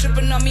down. They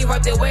tripping on me,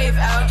 wipe their wave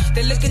out.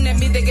 They looking at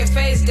me, they get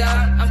face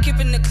down. I'm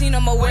keeping it clean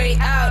on my way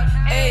out.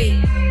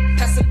 Ayy,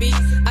 pass the beat,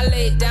 I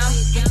lay it down.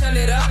 You turn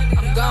it up,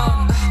 I'm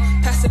gone.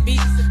 Pass the beat,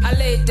 I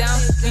lay it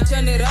down. You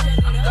turn it up,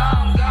 I'm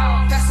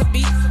gone. Pass the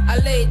beat, I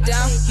lay it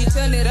down. You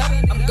turn it up,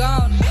 I'm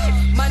gone.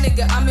 My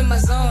nigga, I'm in my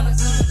zone.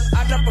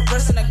 I drop a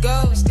verse and a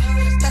ghost.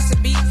 Pass the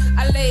beat,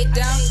 I lay it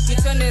down. You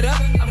turn it up,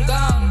 I'm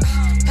gone.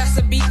 Pass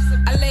the beat,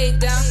 I lay it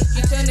down.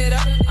 You turn it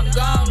up, I'm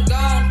gone.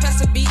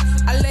 Pass the beat,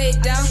 I lay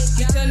it down.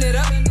 You turn it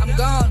up, I'm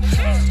gone.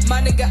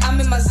 My nigga, I'm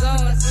in my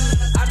zone.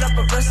 I drop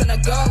a verse and a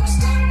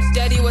ghost.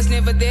 Daddy was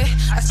never there.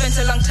 I spent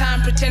a long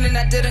time pretending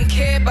I didn't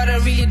care, but I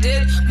really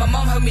did. My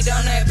mom held me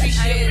down, I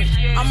appreciate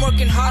it. I'm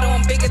working harder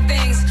on bigger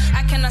things.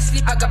 I cannot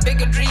sleep, I got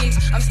bigger dreams.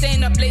 I'm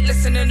staying up late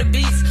listening to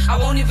beats. I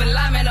won't even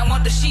lie, man, I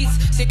want the sheets.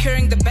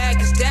 Securing the bag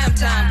is damn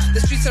time.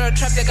 The streets are a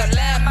trap, they got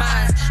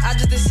landmines. I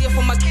do this here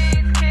for my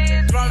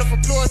kids. Round of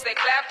applause, they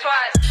clap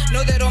twice.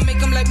 No, they don't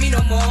make them like me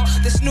no more.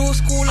 This new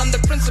school, I'm the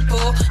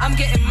principal. I'm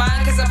getting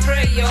mine cause I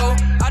pray, yo.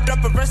 I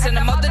drop a verse and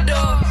I'm out the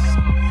door.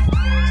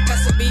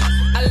 Pass the beat,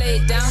 I lay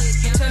it down.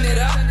 You turn it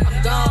up,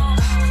 I'm gone.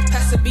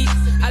 Pass the beat,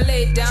 I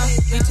lay it down.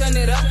 You turn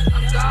it up,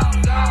 I'm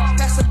gone.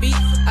 Pass the beat,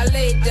 I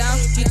lay it down.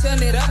 You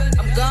turn it up,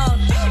 I'm gone.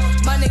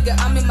 My nigga,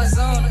 I'm in my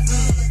zone.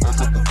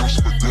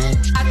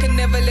 I can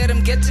never let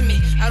them get to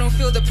me. I don't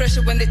feel the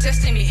pressure when they're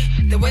testing me.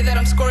 The way that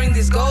I'm scoring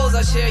these goals,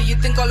 I share. You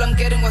think all I'm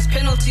getting was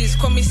penalties.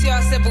 Call me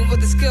CR7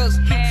 with the skills.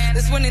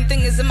 This winning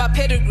thing is in my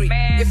pedigree.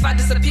 If I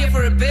disappear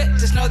for a bit,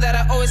 just know that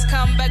I always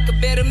come back a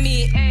better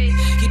me.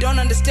 You don't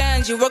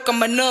understand, you work on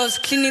my nerves.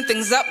 Cleaning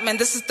things up, man,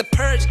 this is the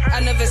purge. I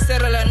never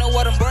settle, I know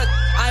what I'm worth.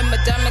 I'm a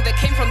diamond that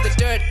came from the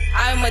dirt.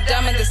 I'm a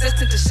diamond that's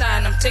destined to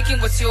shine. I'm taking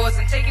what's yours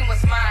and taking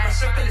what's mine. My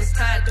circle is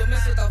tight, don't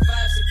mess with our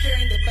vibes.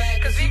 Securing the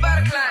bag, cause we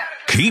bout to climb.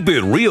 Keep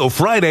It Real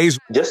Fridays.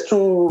 Just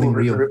to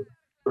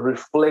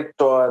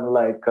reflect on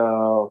like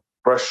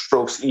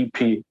Brushstrokes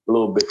EP a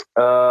little bit.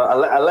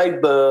 I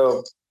like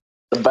the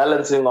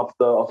balancing of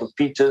the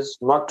features.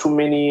 Not too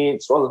many.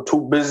 It wasn't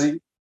too busy.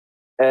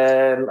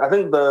 And I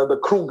think the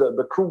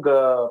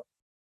Kruger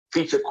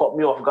feature caught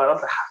me off guard. I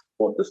was like,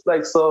 what this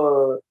like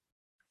so?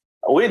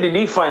 Where did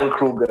he find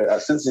Kruger?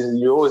 Since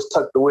you're always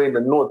tucked away in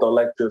the north, I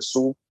like to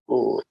assume.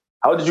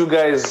 How did you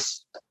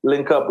guys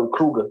link up with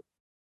Kruger?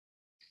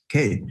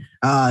 Okay,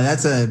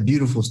 that's a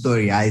beautiful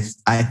story. I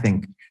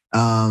think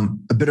a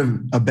bit of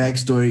a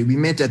backstory. We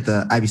met at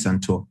the Ivy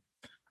Sun tour.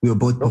 We were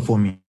both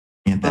performing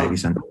at the Ivy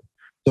Sun tour.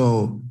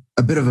 So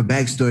a bit of a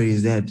backstory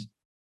is that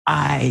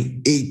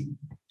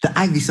the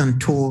Ivy Sun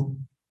tour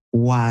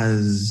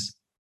was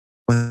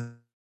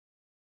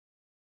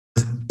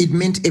it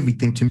meant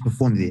everything to me to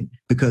perform there,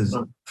 because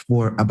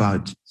for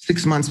about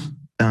 6 months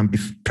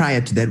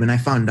prior to that, when I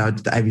found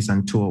out the Ivy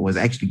Sun tour was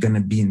actually going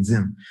to be in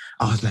Zim,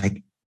 I was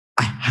like,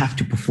 I have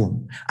to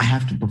perform.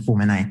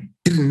 And I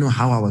didn't know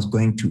how I was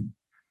going to.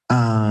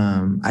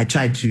 I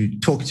tried to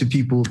talk to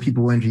people.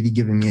 People weren't really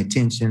giving me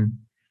attention.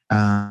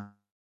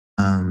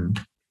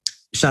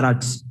 Shout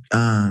out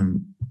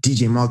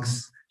DJ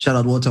Mox. Shout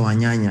out Walter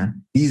Wanyanya.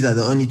 These are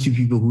the only two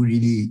people who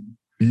really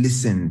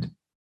listened.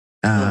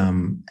 I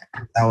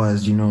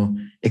was,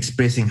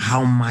 expressing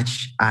how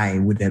much I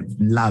would have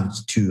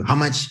loved to, how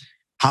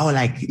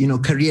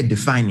career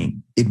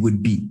defining it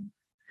would be.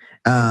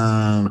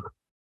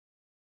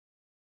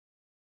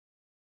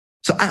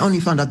 So I only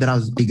found out that I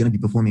was going to be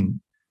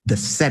performing the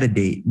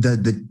Saturday,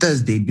 the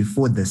Thursday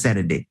before the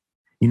Saturday,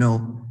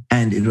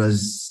 and it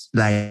was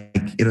like,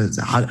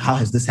 how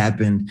has this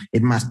happened?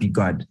 It must be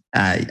God,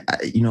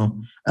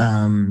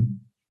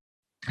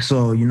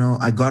 So,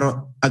 I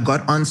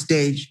got on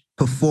stage,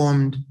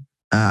 performed.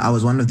 I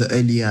was one of the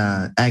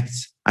earlier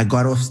acts. I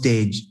got off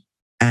stage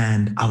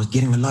and I was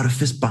getting a lot of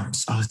fist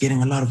bumps. I was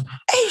getting a lot of,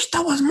 hey,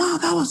 that was Mal,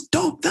 that was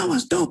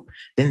dope.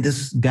 Then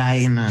this guy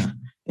in a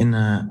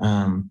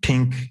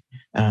pink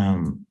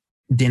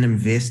denim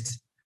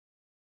vest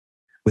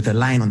with a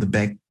line on the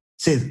back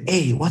says,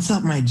 hey, what's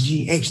up, my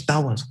GH? That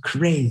was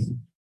crazy.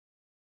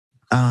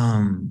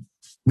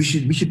 We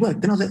should work.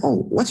 Then I was like,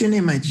 oh, what's your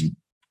name, my G?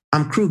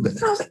 I'm Kruger.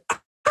 And I was like,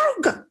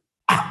 Kruger,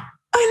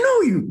 I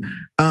know you.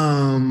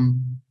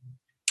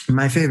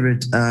 My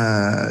favorite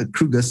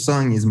Kruger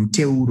song is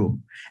Mteuro.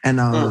 And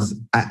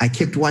I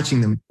kept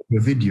watching the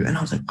video and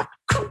I was like,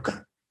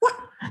 Kruger, what?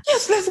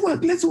 Yes, let's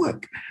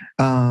work.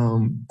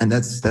 And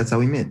that's how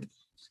we met.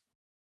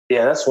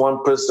 Yeah, that's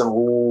one person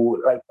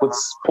who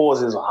pours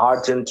his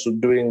heart into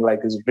doing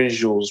his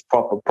visuals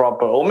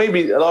proper. Or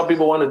maybe a lot of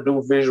people want to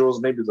do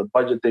visuals. Maybe it's a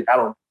budget thing. I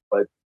don't know.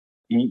 But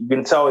you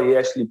can tell he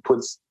actually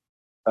puts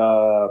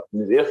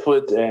his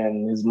effort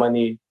and his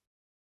money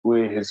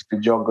where his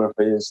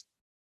videographer is.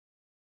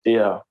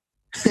 Yeah.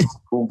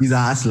 He's a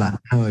hustler.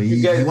 Oh,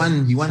 he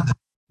won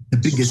the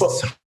biggest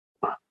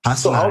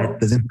hustler at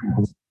the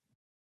Zimbabwe.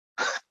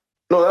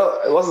 No,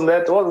 wasn't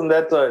that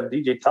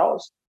DJ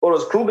Towers? Or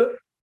was Kruger?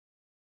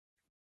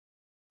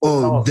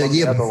 Oh, the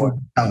year other before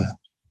one. Towers.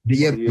 The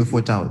year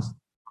before Towers.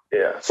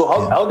 Yeah. So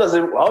how does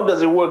it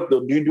work though?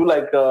 Do you do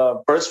like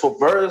verse for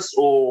verse,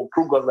 or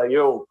Kruger's like,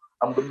 yo,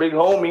 I'm the big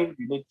homie.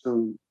 You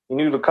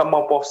need to come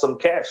up off some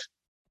cash,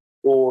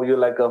 or you're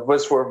like a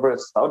verse for a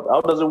verse?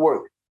 How does it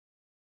work?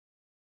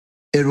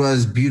 It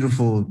was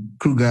beautiful.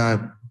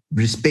 Kruger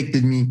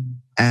respected me,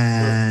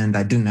 and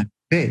I didn't have to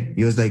pay.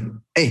 He was like,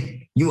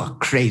 "Hey, you are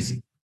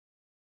crazy.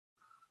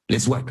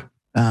 Let's work."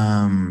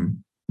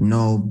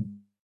 No,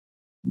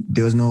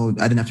 there was no.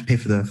 I didn't have to pay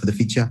for the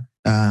feature.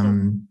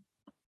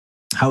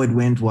 How it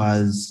went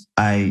was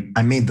I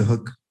made the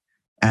hook,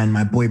 and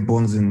my boy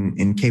Bongs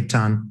in Cape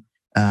Town.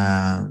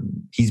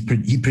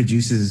 He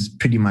produces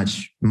pretty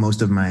much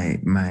most of my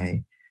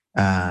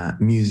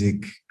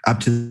music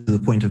up to the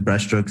point of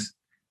Brushstrokes.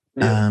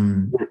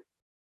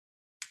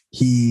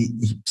 He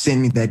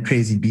sent me that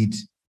crazy beat.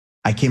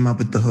 I came up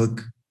with the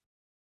hook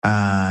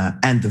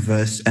and the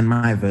verse and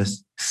my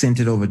verse, sent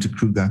it over to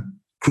Kruger.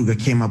 Kruger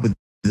came up with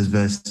this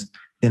verse.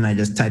 Then I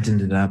just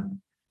tightened it up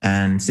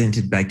and sent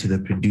it back to the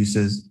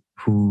producers,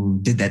 who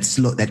did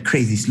that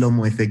crazy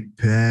slow-mo effect.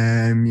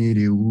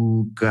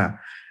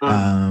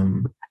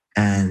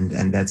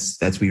 And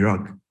that's We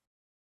Rock.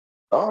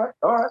 All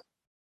right.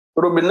 It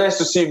would be nice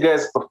to see you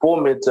guys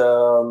perform it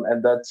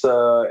at that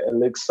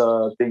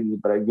Elixir thing,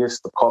 but I guess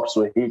the cops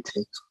were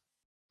hating.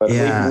 But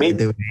yeah,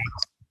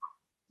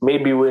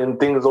 maybe when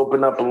things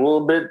open up a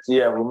little bit,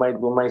 yeah, we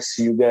might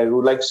see you guys.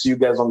 We'd like to see you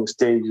guys on the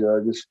stage,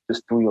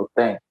 just do your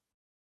thing.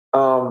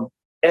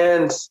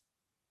 And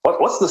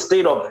what's the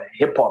state of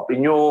hip hop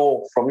from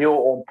your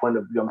own point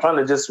of view? We're trying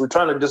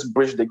to just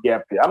bridge the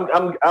gap here.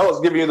 I was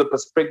giving you the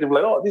perspective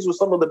like, oh, these were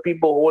some of the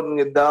people holding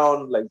it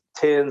down, like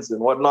tens and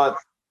whatnot,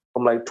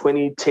 from like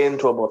 2010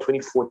 to about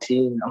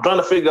 2014. I'm trying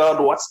to figure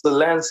out what's the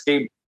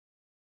landscape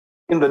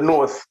in the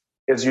North,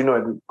 as you know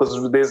it,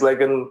 because there's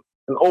like an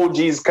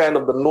OG's kind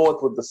of the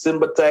North with the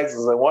Simba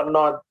taxes and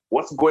whatnot.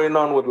 What's going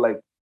on with like,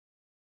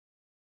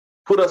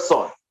 put us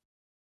on.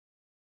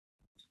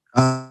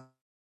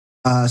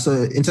 So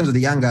in terms of the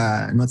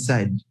younger North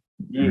Side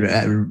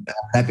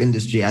rap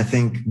industry, I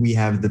think we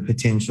have the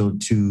potential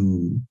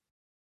to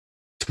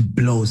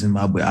blow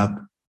Zimbabwe up.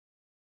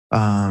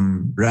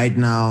 Right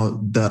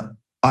now, the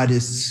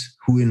artists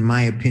who, in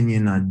my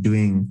opinion, are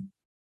doing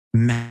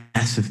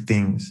massive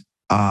things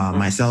are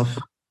myself,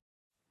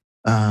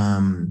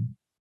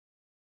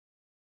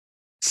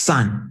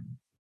 Sun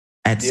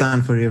at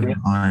Sun Forever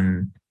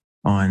on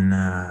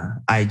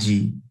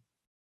IG.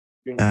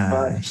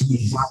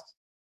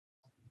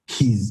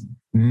 He's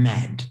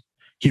mad.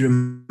 He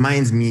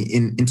reminds me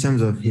in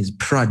terms of his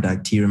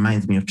product, he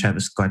reminds me of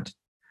Travis Scott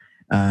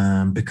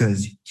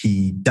because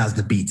he does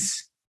the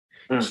beats,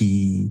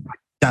 he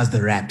does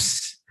the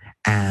raps,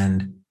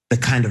 and the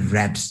kind of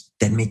raps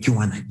that make you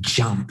want to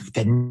jump,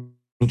 that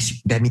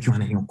make you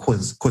want to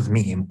cause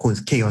mayhem, cause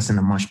chaos in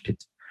the mosh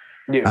pit.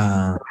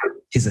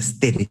 His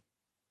aesthetic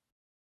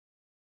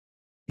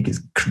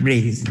is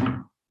crazy.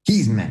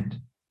 He's mad.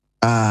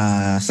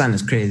 Sun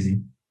is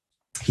crazy.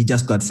 He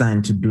just got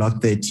signed to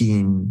Block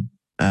 13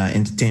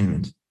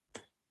 Entertainment.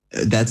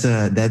 That's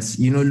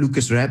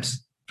Lucas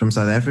Raps from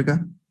South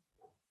Africa.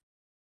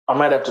 I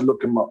might have to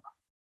look him up.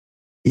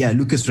 Yeah,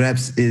 Lucas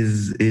Raps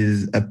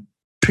is a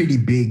pretty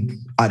big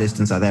artist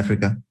in South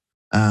Africa.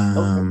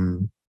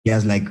 He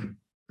has like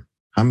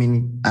how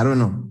many? I don't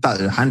know,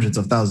 hundreds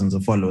of thousands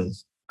of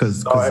followers.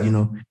 Because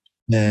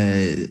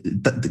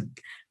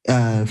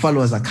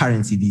followers are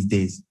currency these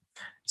days.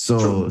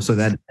 So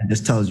that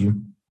just tells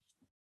you.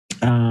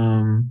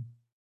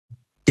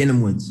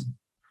 Denim Woods.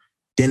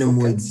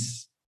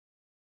 Woods.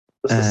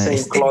 That's the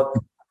same cloth.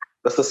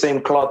 That's the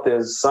same cloth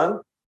as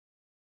Sun.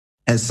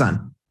 As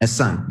Sun.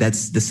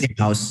 That's the same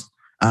house.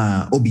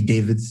 Obi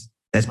Davids.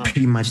 That's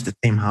pretty much the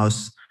same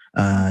house.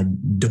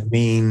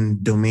 Domain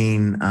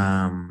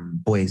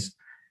boys,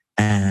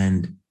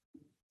 and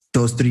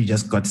those three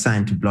just got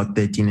signed to Block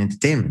 13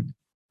 Entertainment.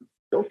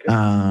 Okay.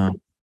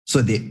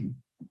 So they're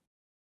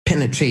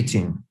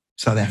penetrating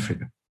South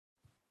Africa.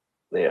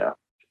 Yeah.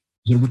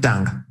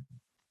 Zurgutanga.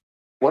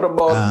 What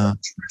about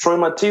Troy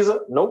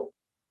Matiza? No.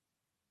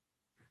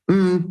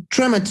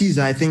 Troy Matiza,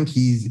 I think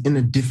he's in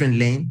a different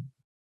lane.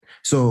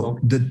 So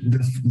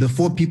the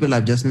four people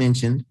I've just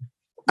mentioned,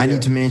 I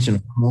need to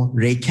mention more.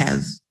 Ray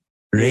Kaz.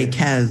 Ray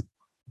Kaz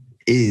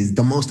is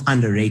the most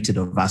underrated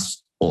of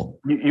us all.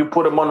 You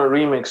put him on a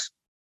remix.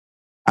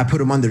 I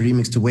put him on the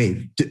remix to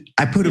Wave.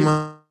 I put him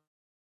on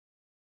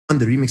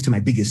the remix to my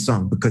biggest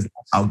song because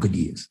that's how good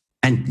he is.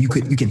 And you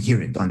can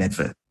hear it on that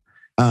first.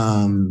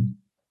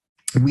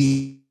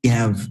 Me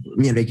and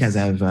Ray Kaz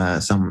have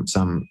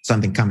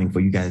something coming for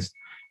you guys.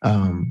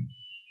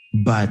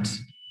 But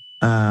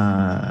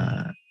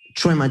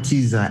Troy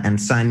Matiza and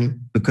Sunny,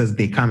 because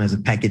they come as a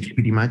package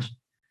pretty much,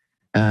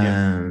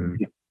 are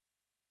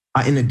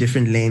in a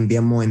different lane.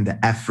 They're more in the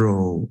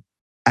Afro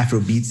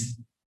beats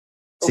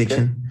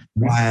section,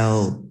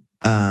 while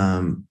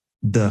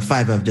the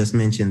five I've just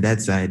mentioned,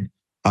 that side,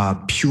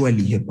 are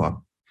purely hip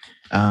hop.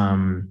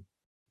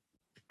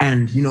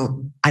 And,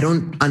 I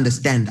don't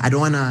understand. I don't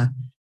want to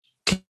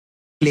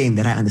claim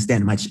that I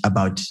understand much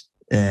about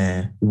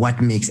what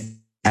makes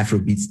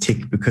Afrobeats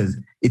tick, because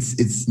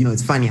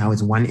it's funny how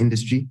it's one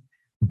industry,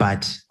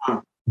 but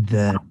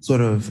the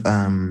sort of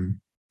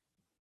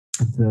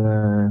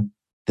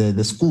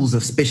the schools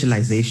of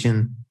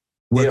specialization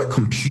work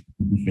completely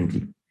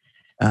differently.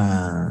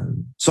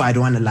 So I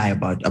don't want to lie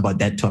about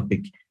that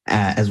topic,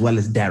 as well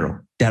as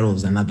Daryl. Daryl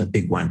is another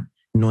big one.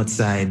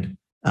 Northside,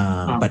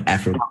 but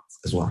Afrobeats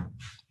as well.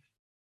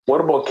 What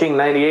about King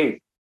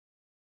 98?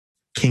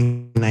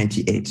 King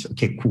 98.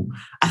 Okay, cool.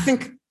 I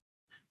think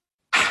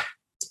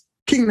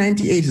King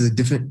 98 is a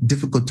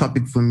difficult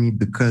topic for me,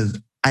 because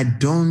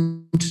I've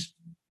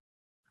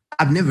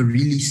never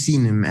really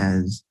seen him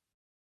as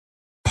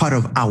part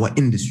of our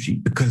industry,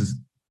 because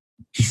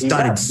he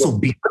started so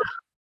big.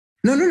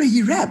 No,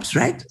 he raps,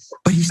 right?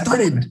 But he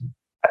started.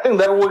 I think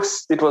that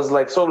works. It was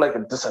like sort of like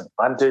a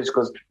disadvantage,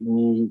 because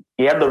he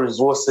had the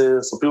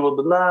resources. So people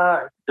he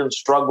didn't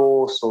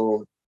struggle.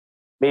 So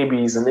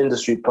maybe he's an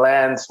industry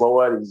plant. So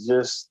what? He's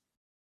just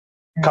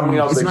coming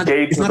out the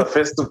gate with the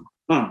festival.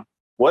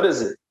 What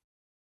is it?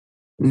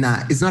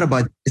 Nah, it's not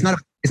about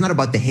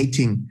the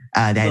hating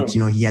that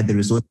he had the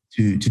resources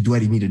to do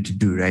what he needed to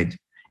do, right?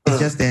 It's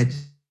just that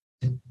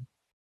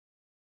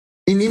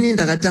inini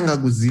ndakatanga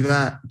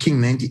kuziva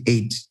King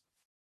 98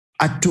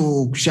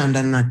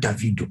 atokushanda na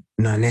Davido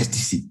na Nasty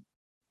C.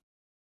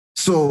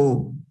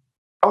 So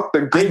out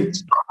the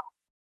gate,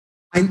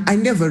 I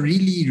never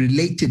really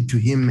related to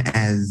him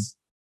as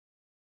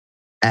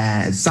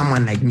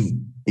someone like me.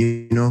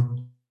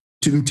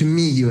 To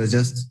me, he was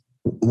just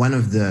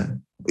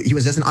he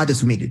was just an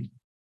artist who made it.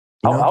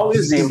 How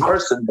is he in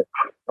person?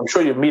 I'm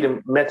sure you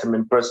met him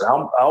in person.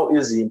 How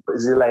is he?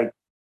 Is he like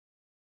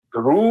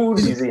rude?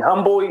 Is he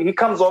humble? He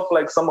comes off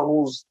like someone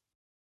who's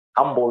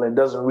humble and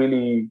doesn't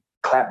really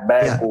clap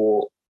back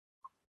or.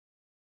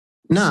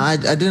 No, I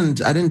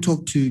didn't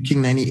talk to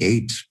King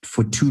 98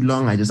 for too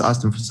long. I just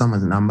asked him for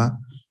someone's number,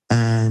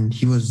 and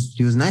he was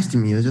nice to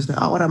me. He was just like,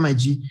 "Oh, what up, my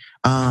G?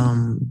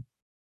 There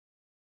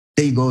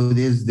you go.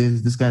 There's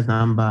this guy's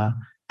number."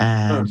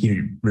 And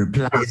he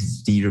replies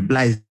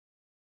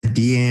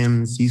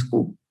DMs. He's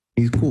cool.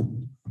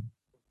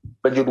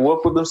 But you'd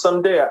work with him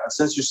someday,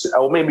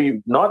 or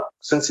maybe not,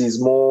 since he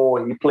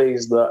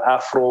plays the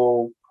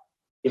Afro.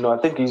 I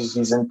think he's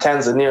in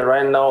Tanzania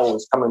right now.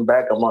 He's coming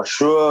back. I'm not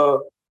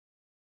sure.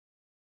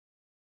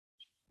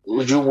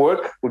 Would you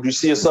work? Would you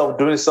see yourself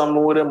doing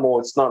something with him, or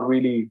it's not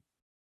really?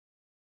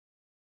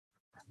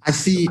 I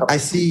see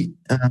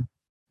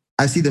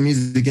the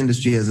music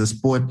industry as a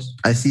sport.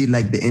 I see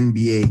like the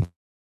NBA.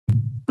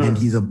 And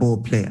he's a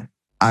ball player.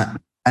 I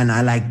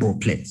like ball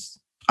players.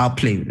 I'll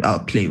play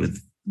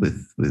with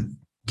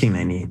King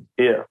 98.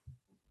 Yeah.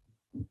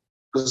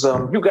 Because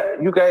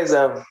you guys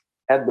have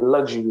had the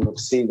luxury of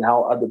seeing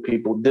how other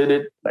people did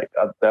it, like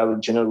the other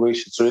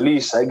generation. So at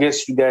least I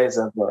guess you guys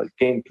have a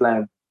game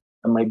plan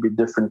that might be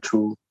different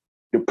to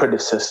your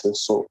predecessors.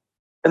 So,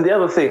 and the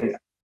other thing,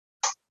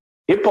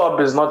 hip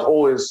hop is not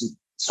always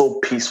so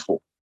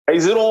peaceful.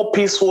 Is it all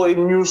peaceful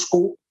in new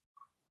school?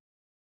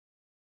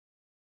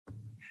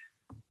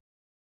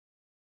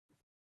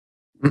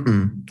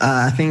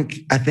 I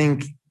think that's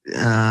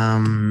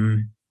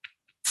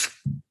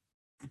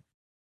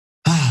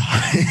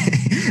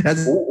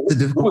a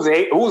difficult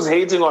who's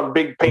hating on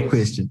Big Paint?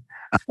 Question.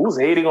 Who's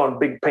hating on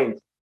Big Paint?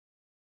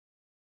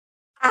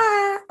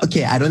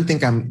 Okay, I don't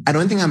think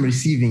I'm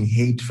receiving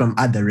hate from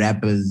other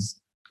rappers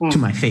to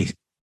my face.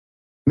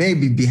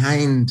 Maybe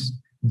behind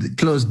the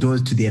closed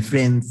doors to their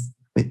friends,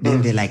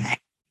 then they're like,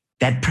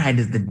 "That Pride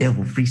is the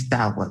devil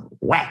freestyle was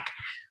whack."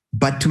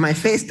 But to my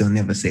face, they'll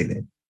never say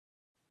that.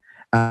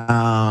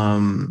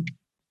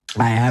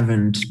 I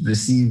haven't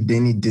received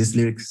any diss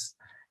lyrics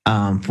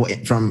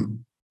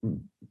from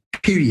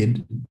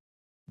period,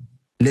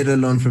 let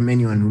alone from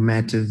anyone who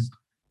matters.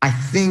 I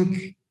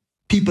think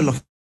people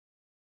are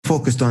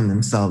focused on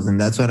themselves,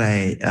 and that's what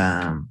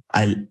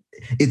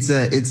it's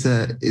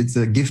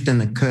a gift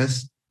and a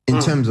curse in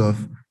terms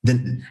of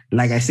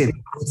like I said,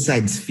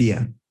 outside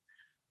sphere.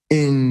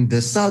 In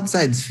the south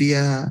side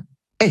sphere,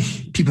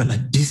 people are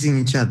dissing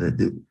each other.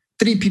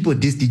 3 people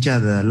dissed each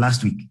other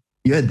last week.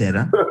 You heard that,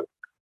 huh?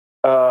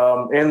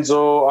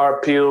 Enzo,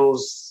 R.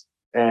 Pills,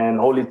 and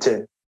Holy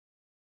 10.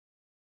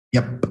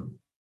 Yep.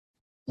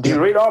 Do you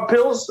rate R.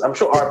 Pills? I'm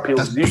sure R.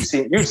 Pills.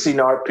 You've seen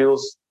R.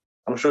 Pills.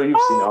 I'm sure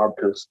you've seen R.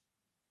 Pills.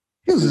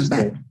 Pills is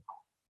bad.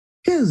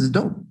 Pills is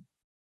dope.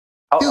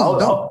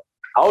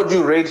 How would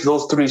you rate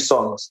those 3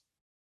 songs?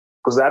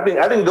 Because I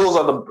think those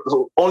are the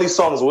only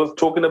songs worth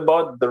talking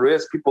about. The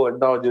rest, people are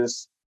now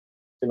just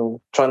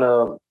trying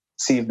to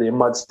see if their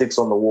mud sticks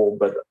on the wall.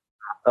 But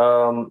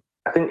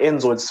I think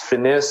Enzo, it's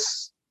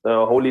Finesse.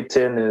 Holy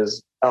 10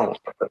 is, I don't know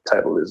what the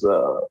title is.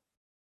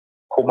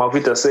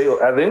 Homavita Say,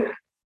 I think.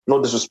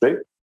 No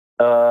disrespect.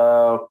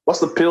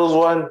 What's the Pills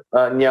one?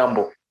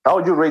 Nyambo. How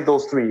would you rate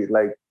those 3?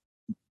 Like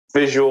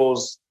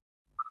visuals,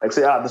 like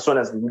say, this one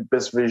has the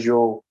best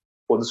visual,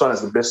 or this one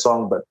has the best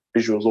song, but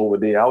visuals over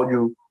there. How would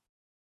you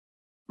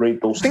rate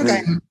those 3?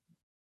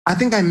 I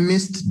think I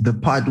missed the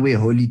part where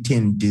Holy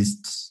 10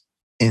 dissed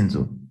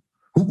Enzo.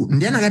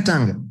 Ndiana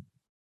Katanga.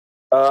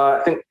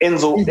 I think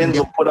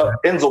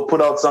Enzo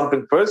put out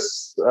something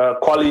first,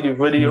 quality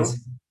video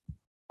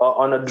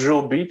on a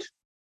drill beat.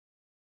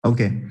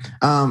 Okay.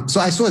 So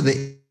I saw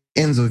the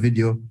Enzo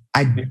video.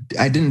 I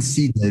didn't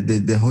see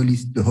the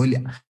Holy.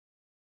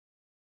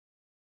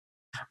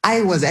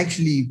 I was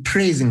actually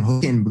praising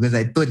Holy because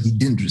I thought he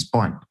didn't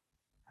respond.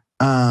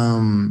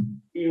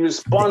 He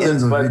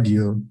responded,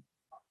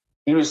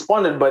 He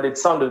responded, but it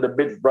sounded a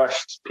bit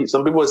rushed.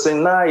 Some people were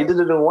saying, nah, he did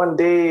it in one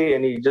day,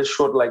 and he just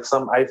showed like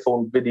some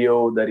iPhone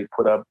video that he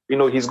put up. You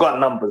know, he's got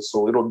numbers,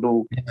 so it'll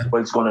do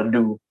what it's gonna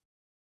do.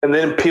 And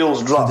then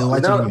Pills dropped.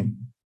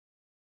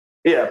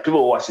 Yeah,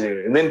 people were watching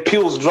it. And then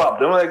Pills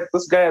dropped. I'm like,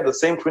 this guy had the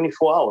same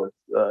 24 hours.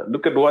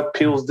 Look at what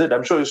Pills did.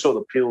 I'm sure you saw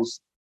the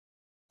Pills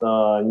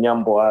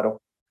Nyambo Aro.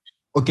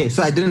 Okay,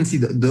 so I didn't see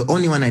the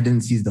only one I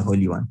didn't see is the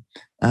Holy one.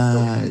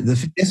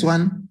 The first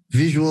one,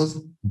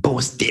 visuals,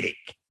 boastic.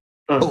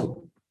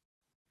 Oh.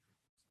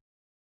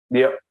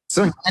 Yep.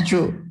 So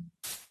natural.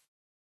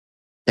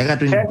 I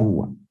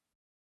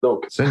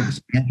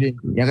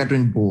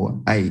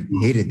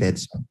hated that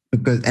song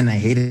and I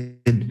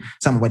hated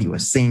some of what he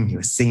was saying. He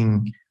was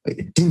saying,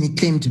 didn't he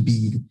claim to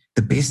be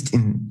the best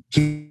in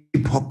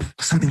hip hop,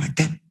 something like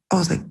that? I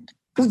was like,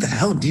 who the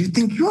hell do you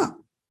think you are?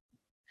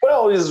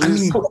 Well, the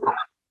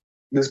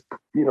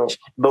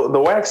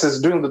Wax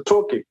is doing the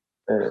talking.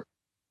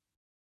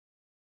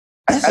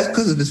 That's just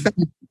because of his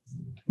family.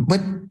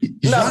 But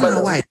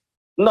why?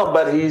 No,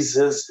 but his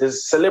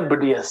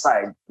celebrity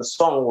aside, the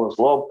song was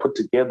well put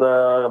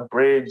together,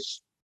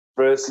 bridge,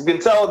 verse. You can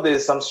tell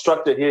there's some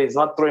structure here. He's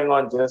not throwing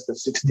on just the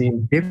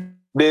 16.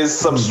 There's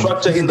some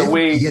structure in the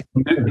way he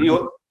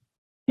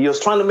was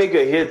trying to make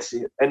a hit,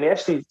 and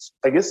actually,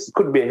 I guess it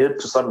could be a hit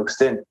to some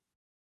extent.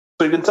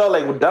 So you can tell,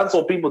 like with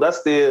dancehall people,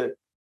 that's their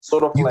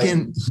sort of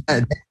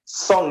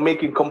song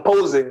making,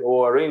 composing,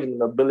 or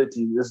arrangement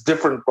ability is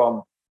different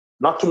from.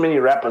 Not too many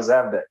rappers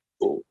have that.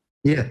 So,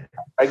 yeah,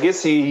 I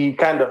guess he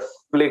kind of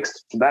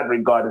flexed to that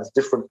regard. It's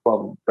different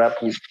from rap.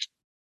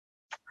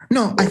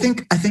 No, I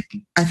think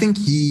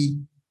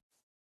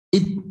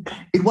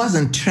it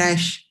wasn't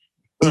trash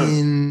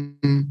to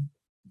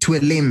a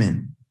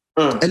layman.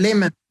 A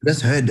layman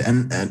just heard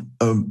a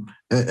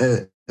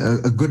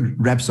good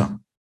rap song,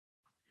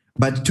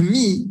 but to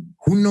me,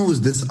 who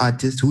knows this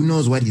artist, who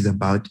knows what he's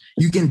about,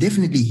 you can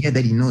definitely hear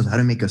that he knows how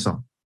to make a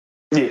song.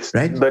 Yes,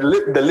 right.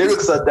 The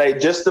lyrics are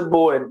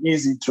digestible and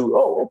easy to.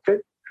 Oh,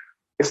 okay.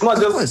 It's not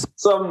just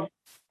some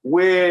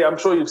way. I'm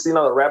sure you've seen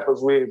other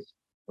rappers where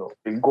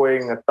they're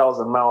going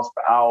 1,000 miles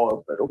per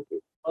hour, but okay.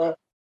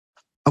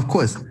 Of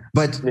course,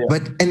 but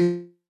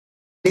and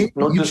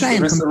you try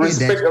and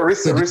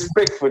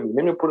respectfully.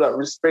 Let me put out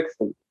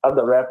respectfully.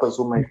 Other rappers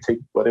who might take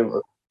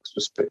whatever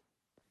respect.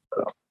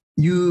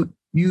 You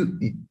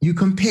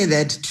compare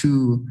that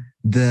to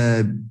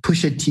the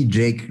Pusha T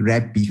Drake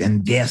rap beef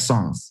and their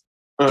songs.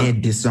 Their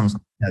diss songs,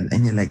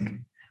 and you're like,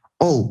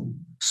 oh,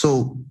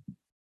 so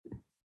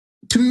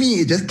to me,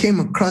 it just came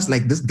across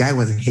like this guy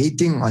was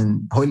hating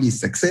on Holy's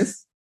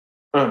success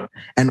and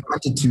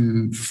wanted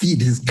to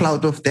feed his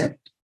clout off that.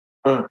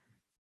 And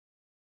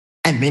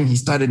then he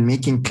started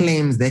making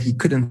claims that he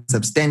couldn't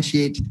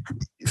substantiate.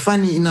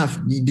 Funny enough,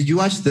 did you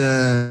watch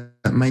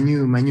my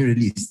new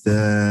release,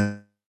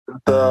 the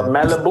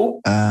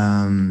Malibu?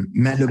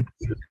 Malibu.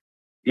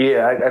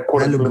 Yeah, I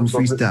caught Malibu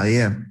freestyle.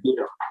 Yeah.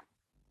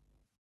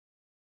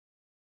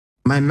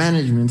 My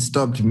management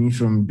stopped me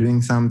from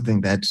doing something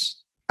that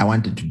I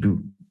wanted to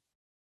do.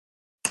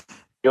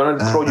 You wanted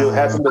to throw your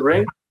hat in the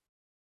ring?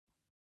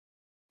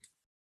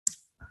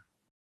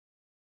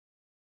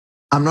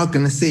 I'm not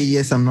gonna say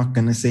yes. I'm not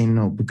gonna say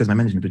no because my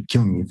management would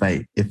kill me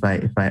if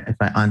I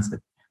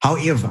answered.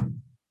 However,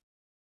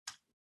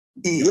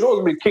 you'd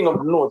always be king of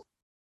the north.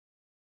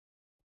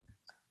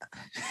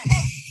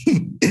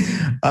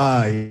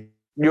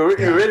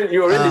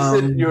 You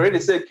already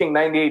said King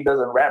 98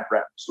 doesn't rap,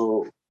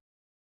 so.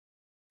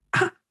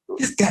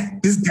 This guy,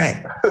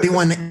 they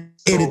want to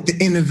edit the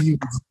interviews.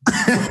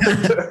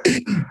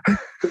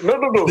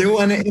 No. They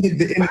want to edit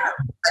the interviews.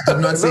 I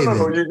did not say that.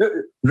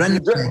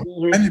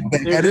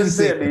 You just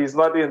said he's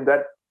not in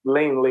that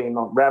lane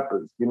of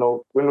rappers. You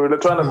know, when we were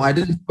trying to... No, I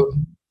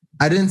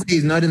didn't say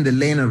he's not in the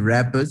lane of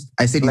rappers.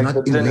 I said he's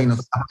not in the lane of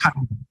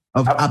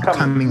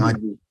upcoming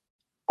artists.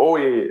 Oh,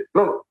 yeah.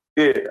 No,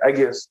 yeah, I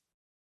guess.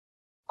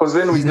 Because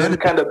then we then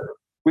kind of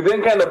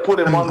put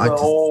him on the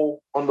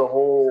whole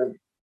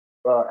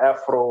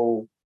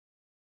Afro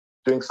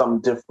doing something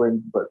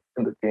different, but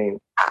in the game.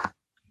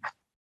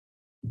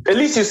 At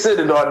least you said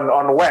it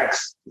on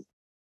Wax.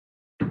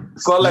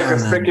 It's not like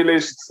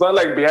speculation. It's not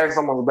like behind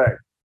someone's back.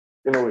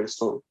 In a way,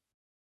 so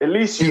at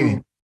least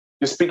you're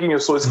speaking your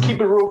soul. It's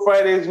Keep It Real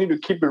Fridays. You need to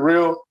keep it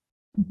real.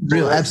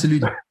 Real,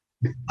 absolutely.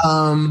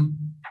 So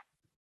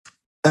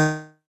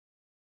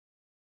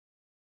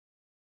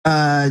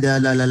I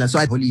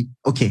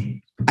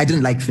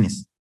didn't like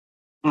Finis.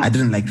 I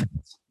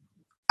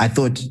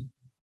thought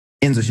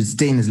Enzo should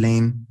stay in his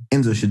lane.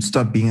 Enzo should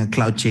stop being a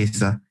cloud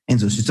chaser.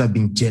 Enzo should stop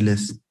being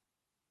jealous.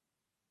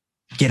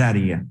 get out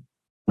of here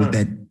with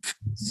that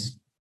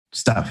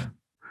stuff.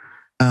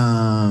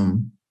 Art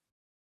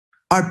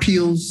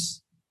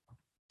Peels,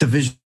 the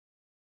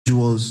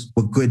visuals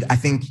were good. I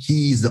think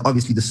he's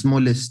obviously the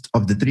smallest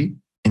of the three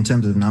in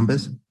terms of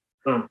numbers.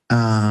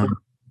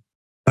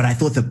 But I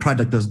thought the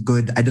product was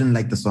good. I didn't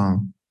like the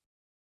song.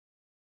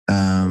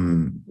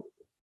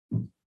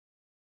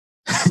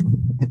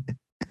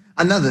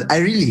 I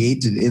really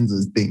hated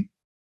Enzo's thing.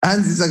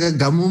 And it's like a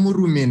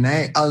gamumurume, and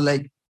I was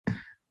like,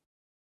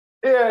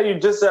 yeah, you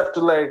just have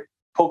to like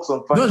poke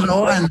some fun.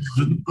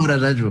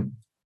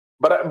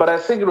 But I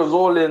think it was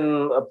all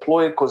in a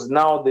ploy because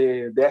now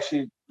they're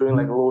actually doing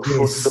like a little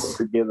short film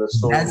together.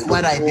 So that's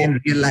what I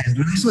didn't realize.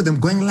 When I saw them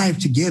going live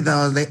together,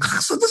 I was like,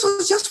 so this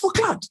was just for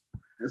clout.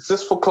 It's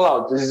just for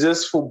clout. It's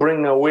just for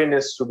bringing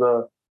awareness to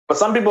the. But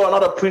some people are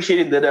not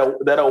appreciating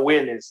that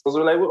awareness because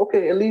we're like, well,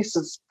 okay, at least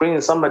it's bringing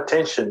some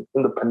attention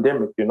in the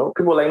pandemic. You know,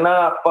 people are like,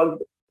 nah,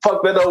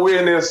 fuck that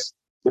awareness.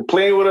 They're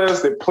playing with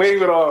us. They're playing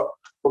with our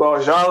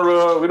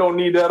genre. We don't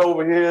need that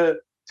over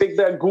here. Take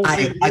that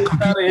goofy I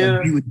completely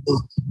agree with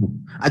those people.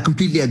 I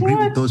completely agree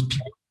with those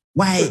people.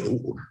 Why?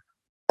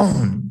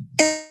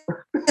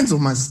 Enzo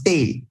must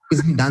stay.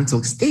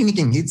 Stay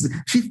making hits.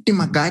 50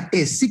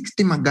 magate,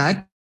 60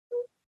 magate.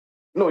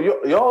 No,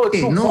 y'all are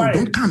too quiet.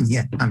 Don't come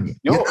here.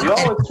 Y'all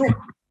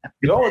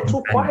are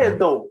too quiet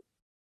though.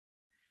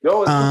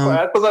 Y'all are too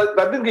quiet because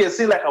I think you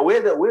see like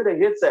where the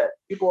hits at.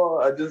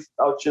 People are just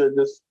out here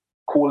just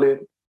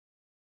cooling.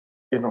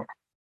 You know,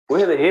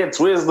 where the hits?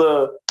 Where's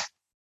the?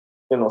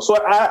 You know, so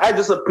I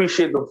just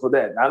appreciate them for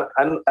that.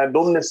 I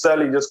don't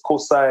necessarily just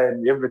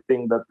co-sign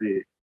everything that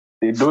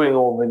they're doing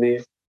over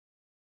there,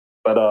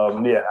 but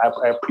yeah,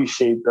 I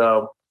appreciate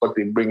what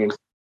they bring in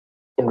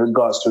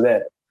regards to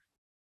that.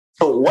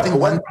 So one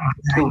thing I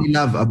really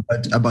love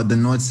about the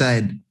North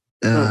Side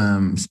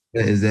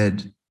is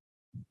that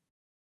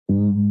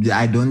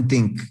I don't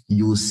think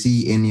you'll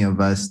see any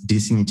of us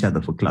dissing each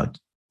other for clout.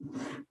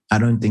 I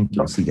don't think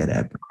you'll see that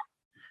happen.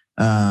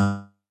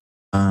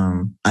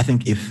 I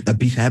think if a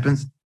beef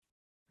happens,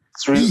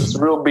 it's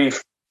real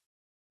beef.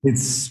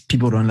 It's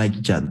people don't like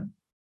each other.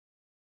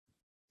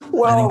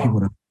 Well, I think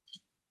people don't.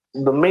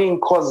 The main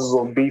causes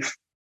of beef: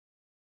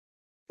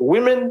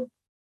 women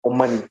or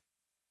money.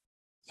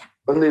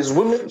 When there's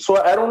women, so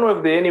I don't know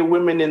if there are any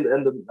women in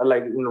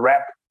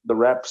the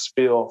rap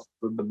sphere of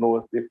the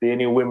North. If there are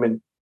any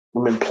women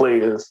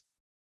players,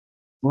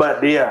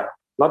 but yeah,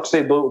 not to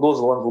say those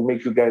are the ones who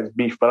make you guys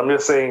beef. But I'm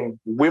just saying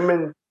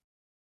women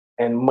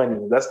and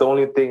money. That's the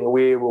only thing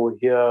we will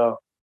hear.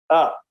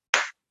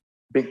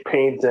 Big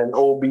Paint and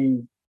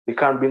Obi, they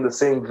can't be in the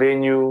same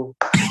venue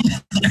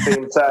at the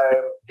same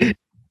time.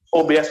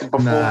 Obi has to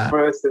perform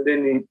first, and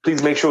then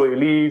please make sure he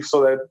leaves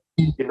so that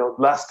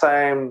last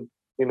time,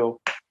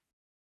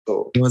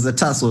 So it was a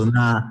tussle.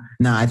 Nah.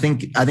 I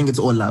think it's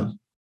all love.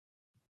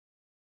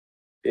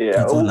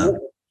 Yeah,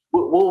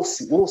 we'll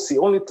see.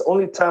 Only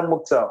time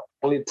will tell.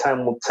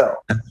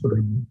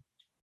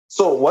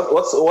 So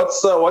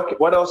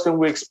what else can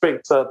we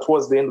expect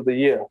towards the end of the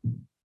year?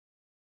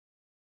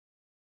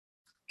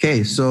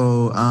 Okay,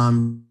 so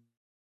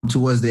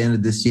towards the end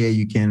of this year,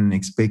 you can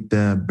expect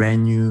a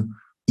brand new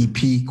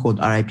EP called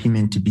R.I.P.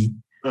 Meant to Be,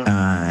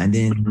 and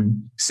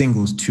then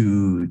singles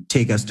to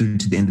take us through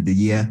to the end of the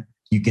year.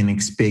 You can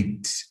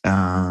expect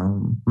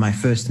my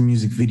first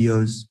music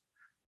videos.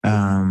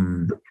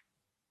 I'm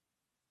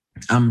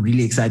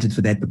really excited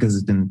for that because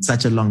it's been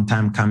such a long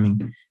time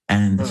coming,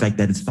 and the fact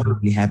that it's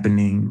finally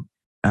happening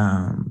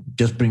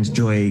just brings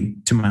joy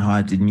to my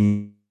heart. It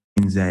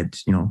means that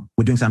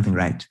we're doing something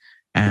right,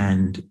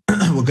 and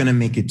we're gonna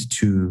make it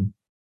to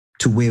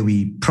where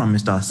we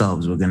promised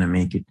ourselves we're gonna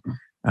make it.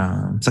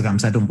 All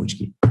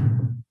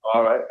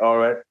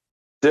right.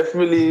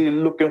 Definitely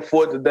looking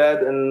forward to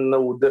that, and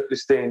we'll definitely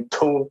stay in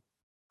tune.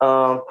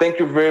 Thank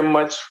you very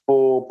much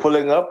for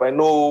pulling up. I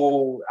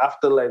know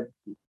after like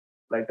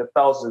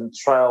 1,000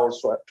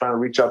 trials, trying to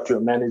reach out to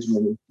your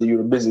management,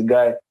 you're a busy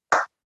guy.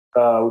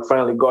 We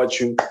finally got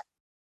you.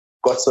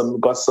 Got some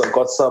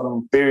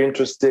very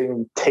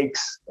interesting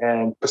takes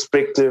and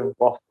perspective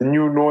of the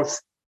New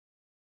North.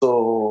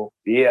 So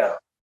yeah,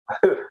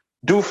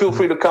 do feel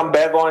free to come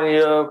back on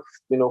here.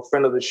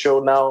 Friend of the show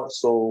now.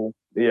 So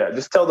yeah,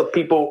 just tell the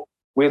people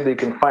where they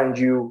can find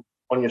you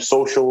on your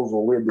socials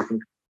or where they can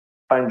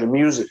find your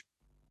music.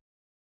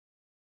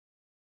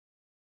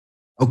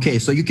 Okay,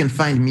 so you can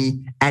find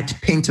me at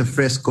Paint a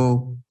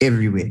Fresco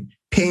everywhere.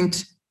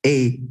 Paint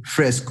a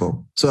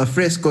Fresco. So a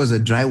fresco is a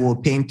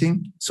drywall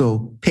painting.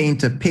 So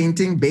paint a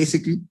painting,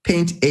 basically.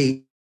 Paint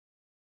a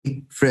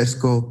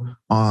Fresco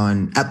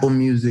on Apple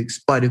Music,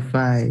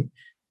 Spotify,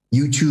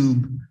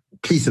 YouTube.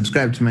 Please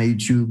subscribe to my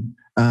YouTube,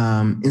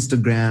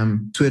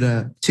 Instagram,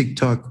 Twitter,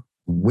 TikTok,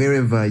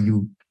 wherever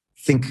you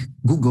think.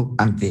 Google,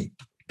 I'm there.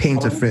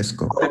 Paint a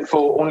Fresco.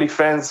 For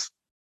OnlyFans?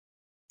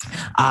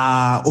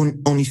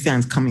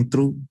 OnlyFans coming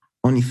through.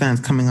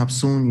 OnlyFans coming up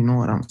soon. You know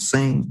what I'm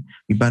saying?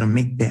 We better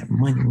make that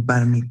money. We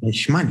better make that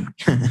shmoney.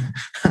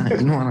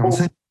 You know what I'm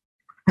saying?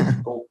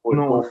 Go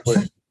for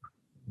it.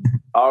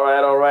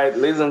 All right.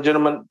 Ladies and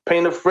gentlemen,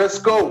 Paint a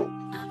Fresco.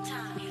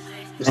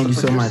 Thank you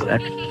so much. I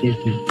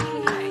appreciate you.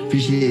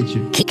 Appreciate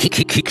you.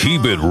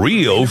 Keep it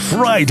real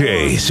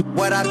Fridays.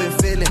 What I've been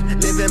feeling,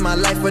 living my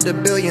life for the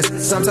billions.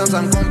 Sometimes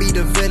I'm gonna be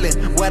the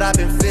villain. What I've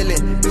been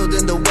feeling,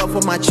 building the wealth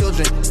for my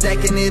children,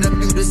 stacking it up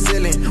through the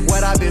ceiling.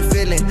 What I've been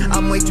feeling,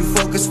 I'm way too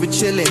focused for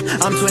chilling.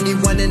 I'm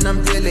 21 and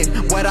I'm dealing.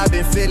 What I've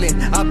been feeling,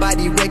 I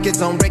body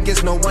records on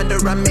records. No wonder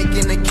I'm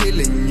making a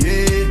killing.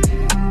 Yeah,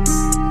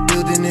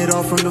 building it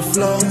all from the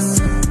floor,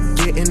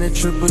 getting a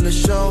triple a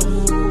show.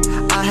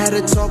 I had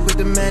a talk with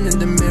the man in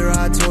the mirror.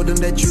 I told him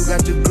that you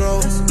got to grow.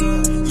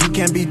 You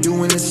can't be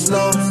doing it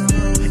slow.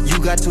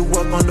 You got to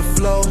work on the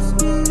flow.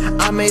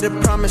 I made a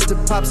promise to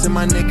Pops and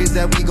my niggas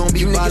that we gon'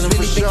 be ballin'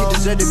 for sure. You niggas really think you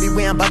deserve to be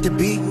where I'm about to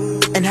be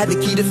and have the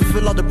key to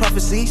fulfill all the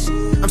prophecies?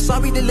 I'm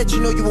sorry to let you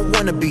know you a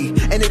wannabe,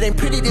 and it ain't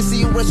pretty to see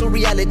you wrestle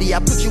reality. I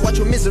put you out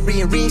your misery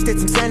and reinstate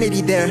some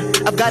sanity there.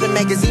 I've got a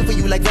magazine for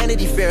you like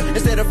Vanity Fair.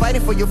 Instead of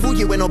fighting for your food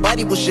here where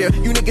nobody will share,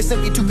 you niggas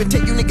simply too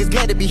content, you niggas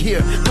glad to be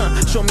here.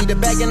 Show me the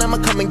bag and I'ma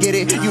come and get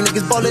it. You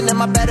niggas ballin' at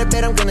my batter,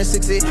 bet I'm gonna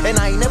succeed. And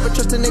I ain't never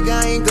trust a nigga,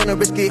 I ain't gonna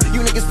risk it. You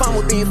niggas fine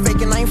with being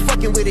fake and I ain't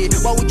fucking with it.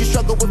 Why would you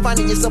struggle with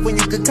finding yourself when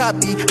you could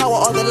copy? How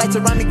are all the lights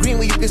around me green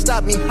when you can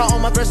stop me? How all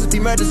my verses be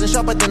murders and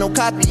sharper than no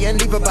copy? And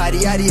leave a body,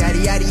 yaddy,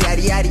 yaddy, yaddy,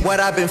 yaddy, yaddy. What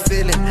I've been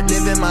feeling,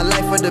 living my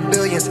life for the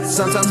billions.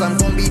 Sometimes I'm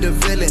gonna be the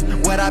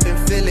villain. What I've been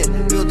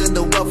feeling, building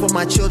the wealth for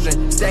my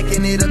children,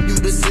 stacking it up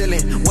through the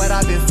ceiling. What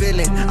I've been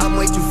feeling, I'm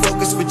way too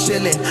focused for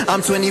chilling.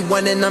 I'm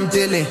 21 and I'm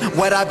dealing.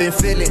 What I've been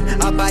feeling,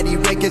 I body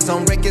records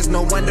on records.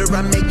 No wonder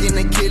I'm making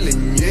a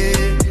killing.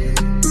 Yeah,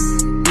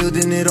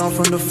 building it all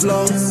from the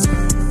floor,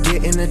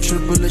 getting a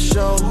triple a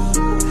show.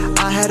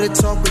 I had a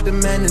talk with the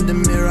man in the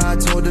mirror. I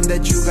told him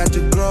that you got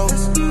to grow.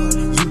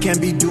 You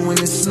can't be doing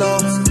it slow.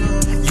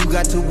 You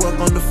got to work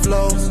on the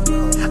flow.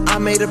 I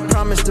made a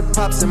promise to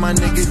Pops and my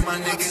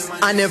niggas.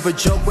 I never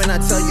joke when I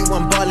tell you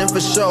I'm ballin'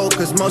 for show,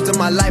 cause most of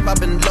my life I've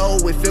been low.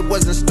 If it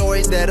wasn't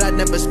stories that I'd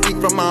never speak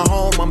from my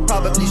home, I'm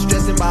probably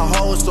stressing about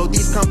hoes. So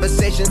these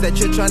conversations that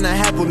you're trying to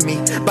have with me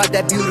about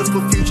that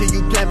beautiful future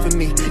you plan for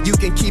me, you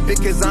can keep it,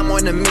 cause I'm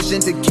on a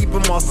mission to keep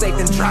them all safe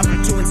and drop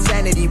them to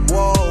insanity.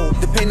 Whoa,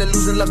 the pain of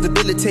losing love's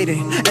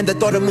debilitating, and the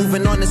thought of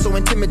moving on is so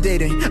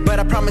intimidating. But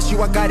I promise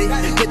you I got it.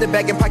 Get the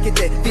bag and pocket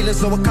that, feeling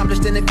so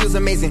accomplished and it feels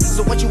amazing.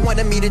 So what you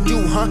wanted me to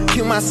do, huh?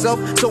 Kill myself,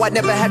 so I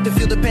never have to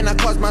feel the pain I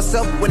caused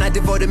myself when I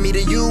devoted me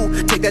to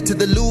you. Take that to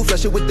the Louvre,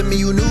 flush it with the me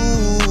you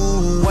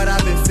knew. What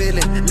I've been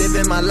feeling,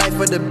 living my life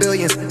for the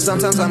billions.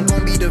 Sometimes I'm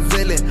gonna be the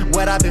villain.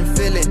 What I've been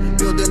feeling,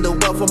 building the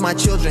wealth for my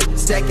children,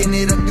 stacking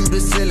it up through the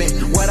ceiling.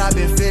 What I've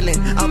been feeling,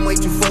 I'm way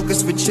too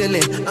focused for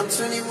chilling. I'm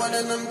 21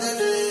 and I'm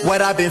dealing.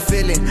 What I've been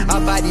feeling, I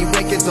body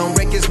records on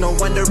records. No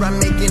wonder I'm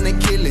making a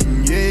killing.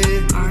 Yeah,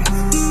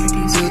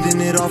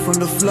 building it all from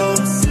the floor,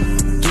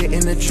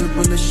 getting a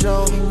triple a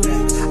show.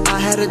 I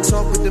had a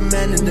talk with the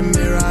man in the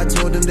mirror. I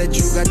told him that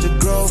you got to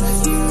grow.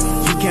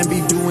 You can't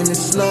be doing it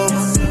slow.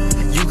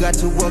 You got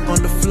to work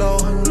on the flow.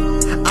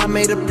 I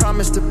made a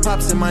promise to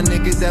Pops and my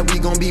niggas that we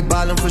gon' be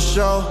ballin' for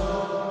sure.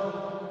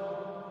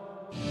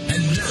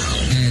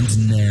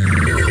 And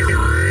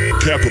now.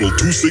 Capital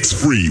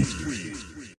 263